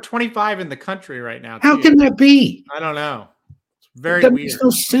 they're number 25 in the country right now. How can that be? I don't know. It's very that weird. Makes no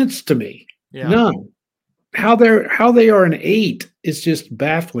sense to me. Yeah. None. How they are an 8 is just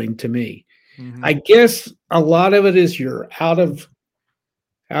baffling to me. Mhm. I guess a lot of it is your out of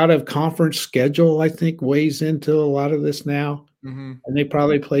conference schedule, I think, weighs into a lot of this now. Mhm. And they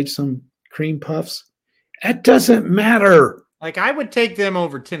probably played some cream puffs. That doesn't matter. Like, I would take them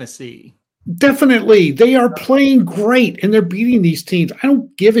over Tennessee. Definitely. They are playing great and they're beating these teams. I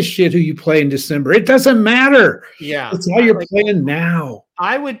don't give a shit who you play in December. It doesn't matter. Yeah. It's how you're playing now.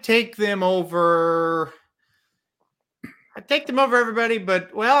 I would take them over. I'd take them over everybody,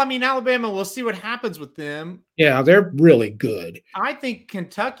 but, well, I mean, Alabama, we'll see what happens with them. Yeah, they're really good. I think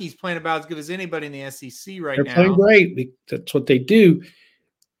Kentucky's playing about as good as anybody in the SEC right now. They're playing great. That's what they do.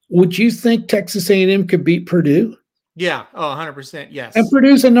 Would you think Texas A&M could beat Purdue? Yeah. Oh, 100%. Yes. And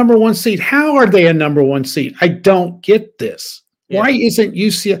Purdue's a number 1 seed. How are they a number 1 seed? I don't get this. Yeah. Why isn't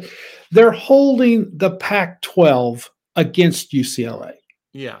UCLA? They're holding the Pac-12 against UCLA.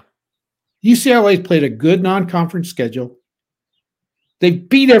 Yeah. UCLA's played a good non-conference schedule. They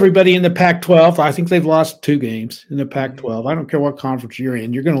beat everybody in the Pac-12. I think they've lost 2 games in the Pac-12. I don't care what conference you're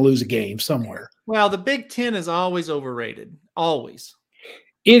in. You're going to lose a game somewhere. Well, the Big Ten is always overrated. Always.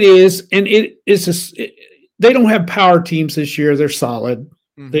 It is. And they don't have power teams this year. They're solid.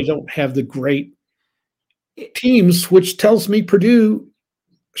 Mhm. They don't have the great teams, which tells me Purdue,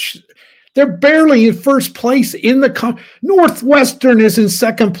 they're barely in first place in the Northwestern is in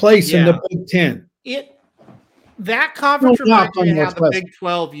second place in the Big Ten. That conference No knock reminds me on how the Northwestern. Big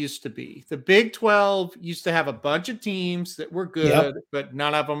 12 used to be. The Big 12 used to have a bunch of teams that were good, but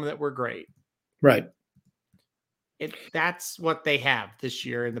none of them that were great. Right. That's what they have this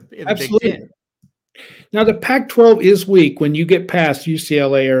year in the Big Absolutely. Ten. Now, the Pac-12 is weak when you get past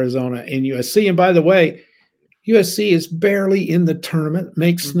UCLA, Arizona, and USC. And by the way, USC is barely in the tournament.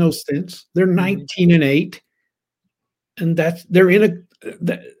 Makes no sense. They're 19-8. And they're in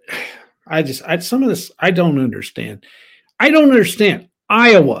some of this, I don't understand.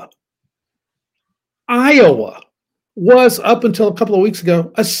 Iowa was up until a couple of weeks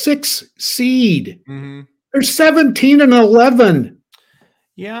ago a 6 seed. Mhm. They're 17-11.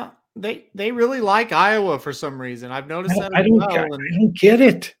 Yeah, they really like Iowa for some reason. I've noticed that I as don't get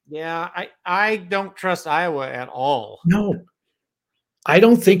it. Yeah, I don't trust Iowa at all. No. I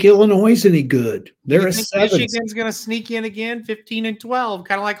don't think Illinois is any good. They're a 7. Michigan's going to sneak in again, 15-12,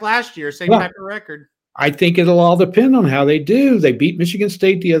 kind of like last year, same Yeah. type of record. I think it'll all depend on how they do. They beat Michigan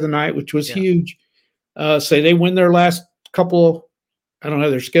State the other night, which was huge. Say they win their last couple. I don't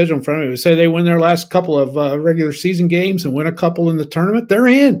have their schedule in front of me. Say they win their last couple of regular season games and win a couple in the tournament. They're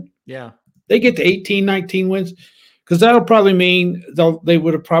in. Yeah. They get to 18, 19 wins because that'll probably mean they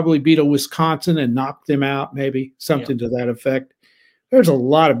would have probably beat a Wisconsin and knocked them out, maybe something to that effect. There's a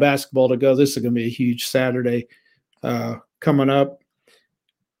lot of basketball to go. This is going to be a huge Saturday coming up.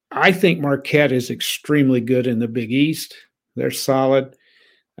 I think Marquette is extremely good in the Big East. They're solid.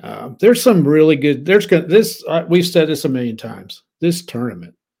 There's some really good. We've said this a million times. This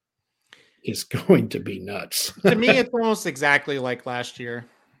tournament is going to be nuts. To me, it's almost exactly like last year.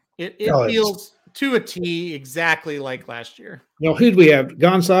 It feels to a T exactly like last year. Who'd we have?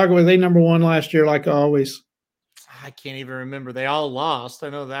 Gonzaga, were they number 1 last year, like always? I can't even remember. They all lost. I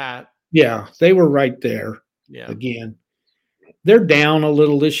know that. Yeah, they were right there. Yeah. Again, they're down a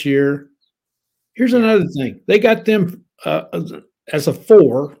little this year. Here's another thing. They got them as a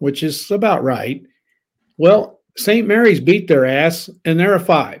 4, which is about right. Well, St. Mary's beat their ass, and they're a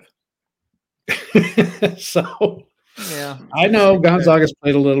 5. So, yeah, I know Gonzaga's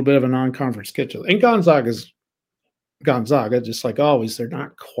played a little bit of a non-conference schedule. And Gonzaga, just like always, they're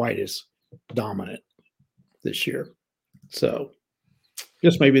not quite as dominant this year. So,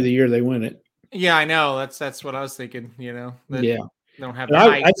 just maybe the year they win it. Yeah, I know. That's what I was thinking, Yeah. Don't have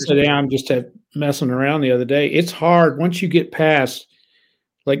I said, I'm just messing around the other day. It's hard once you get past,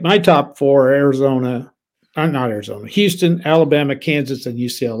 like my top 4 are Arizona, not Arizona, Houston, Alabama, Kansas, and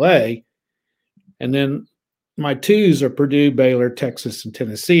UCLA. And then my 2s are Purdue, Baylor, Texas, and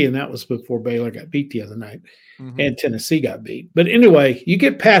Tennessee. And that was before Baylor got beat the other night and Tennessee got beat. But anyway, you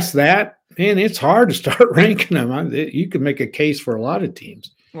get past that, man, it's hard to start ranking them. You can make a case for a lot of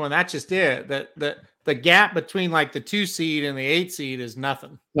teams. Well, that's just it. The gap between like the 2 seed and the 8 seed is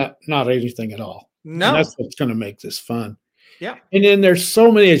nothing. Not anything at all. No. And that's what's going to make this fun. Yeah. And then there's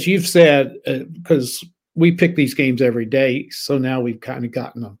so many, as you've said, because we pick these games every day. So now we've kind of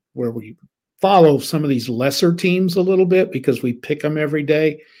gotten them where we follow some of these lesser teams a little bit because we pick them every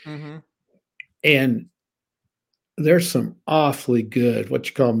day. Mm-hmm. And there's some awfully good, what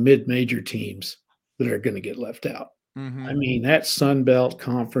you call mid-major teams that are going to get left out. Mm-hmm. I mean, that Sun Belt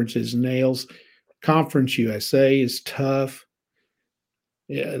Conference is nails. Conference USA is tough.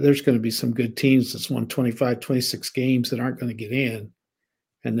 Yeah, there's going to be some good teams that's won 25, 26 games that aren't going to get in.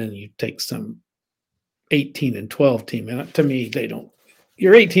 And then you take some 18 and 12 team. And to me, they don't.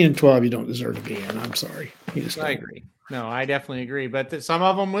 You're 18 and 12, you don't deserve to be in. I'm sorry. I agree. No, I definitely agree. But some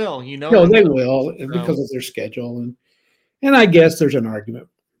of them will. No, they will because of their schedule. And I guess there's an argument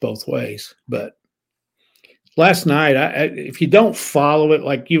both ways. But last night, if you don't follow it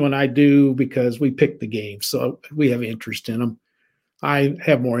like you and I do, because we pick the games, so we have interest in them. I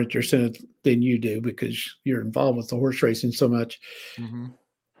have more interest in it than you do because you're involved with the horse racing so much. Mm-hmm.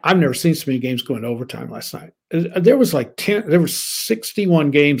 I've never seen so many games go into overtime last night. There was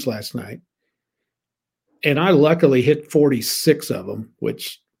 61 games last night. And I luckily hit 46 of them,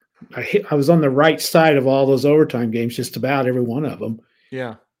 which I was on the right side of all those overtime games, just about every one of them.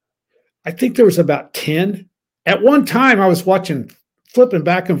 Yeah. I think there was about 10. At one time, I was flipping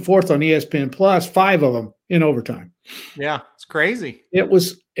back and forth on ESPN Plus, 5 of them in overtime. Yeah, it's crazy.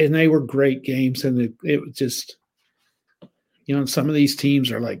 And they were great games. And it was just, some of these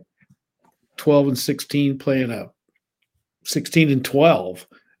teams are like 12 and 16 playing a 16 and 12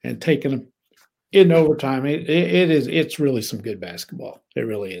 and taking them in overtime. It's really some good basketball. It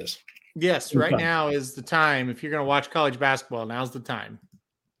really is. Yes. Right now is the time. If you're going to watch college basketball, now's the time.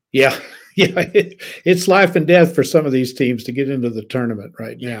 Yeah. Yeah. It's life and death for some of these teams to get into the tournament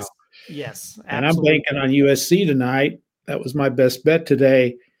right now. Yes. Absolutely. And I'm banking on USC tonight. That was my best bet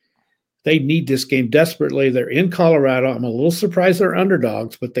today. They need this game desperately. They're in Colorado. I'm a little surprised they're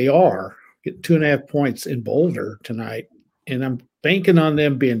underdogs, but they are getting 2.5 points in Boulder tonight. And I'm banking on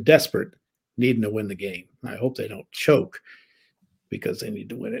them being desperate, needing to win the game. I hope they don't choke because they need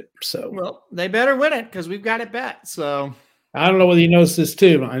to win it. So, well, they better win it because we've got it bet. So I don't know whether you noticed this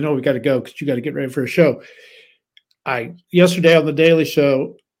too. I know we got to go because you got to get ready for a show. Yesterday on the Daily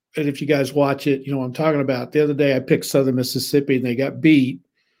Show, and if you guys watch it, you know what I'm talking about. The other day I picked Southern Mississippi and they got beat.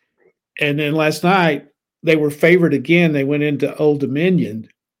 And then last night they were favored again. They went into Old Dominion,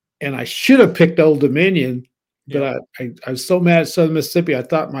 and I should have picked Old Dominion, but I was so mad at Southern Mississippi. I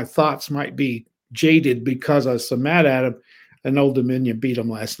thought my thoughts might be jaded because I was so mad at them. And Old Dominion beat them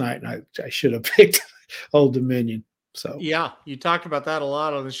last night, and I should have picked Old Dominion. So yeah, you talked about that a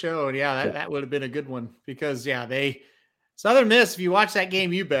lot on the show, and that would have been a good one because Southern Miss. If you watch that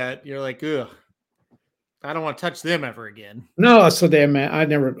game, you bet you're like, ugh. I don't want to touch them ever again. No, so damn man.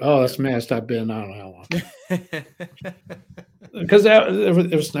 That's the maddest I've been. I don't know how long. Because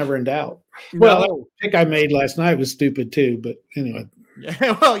it was never in doubt. No. Well, the pick I made last night was stupid too, but anyway.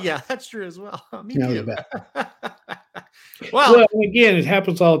 Yeah, that's true as well. Me too. Well, again, it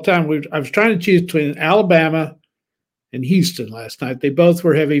happens all the time. I was trying to choose between Alabama and Houston last night. They both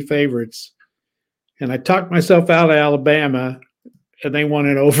were heavy favorites. And I talked myself out of Alabama. And they won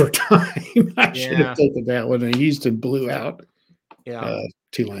in overtime. I should have taken that one. And Houston blew out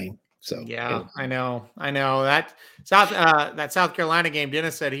Tulane. So I know that South Carolina game.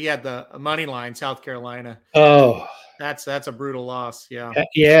 Dennis said he had the money line South Carolina. Oh, that's a brutal loss. Yeah,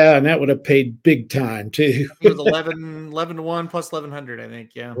 and that would have paid big time too. It was 11-1 plus 1,100, I think.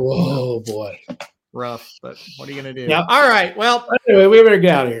 Yeah. Oh boy. Rough, but what are you going to do? Yeah. All right. Well, anyway, we better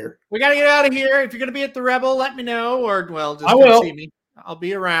get out of here. We got to get out of here. If you're going to be at the Rebel, let me know, just I will. See me. I'll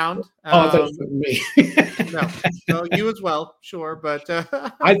be around. Me. No, you as well. Sure. But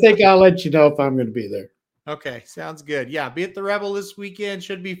I think I'll let you know if I'm going to be there. Okay. Sounds good. Yeah. Be at the Rebel this weekend.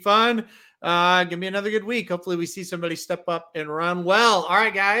 Should be fun. Give me another good week. Hopefully we see somebody step up and run well. All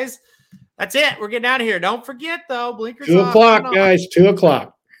right, guys. That's it. We're getting out of here. Don't forget though, blinkers 2 o'clock, guys. 2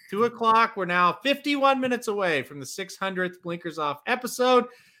 o'clock. 2 o'clock. We're now 51 minutes away from the 600th Blinkers Off episode.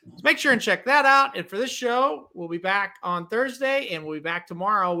 So make sure and check that out. And for this show, we'll be back on Thursday, and we'll be back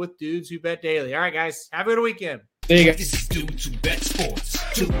tomorrow with Dudes Who Bet Daily. All right, guys. Have a good weekend. There you go. This is Dudes Who Bet Sports.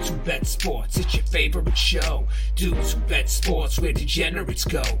 Dudes Who Bet Sports. It's your favorite show. Dudes Who Bet Sports, where degenerates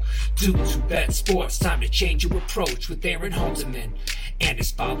go. Dudes Who Bet Sports. Time to change your approach with Aaron Holzman and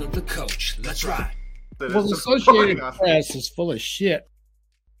his father, the coach. Let's ride. Well, the Associated Press is full of shit.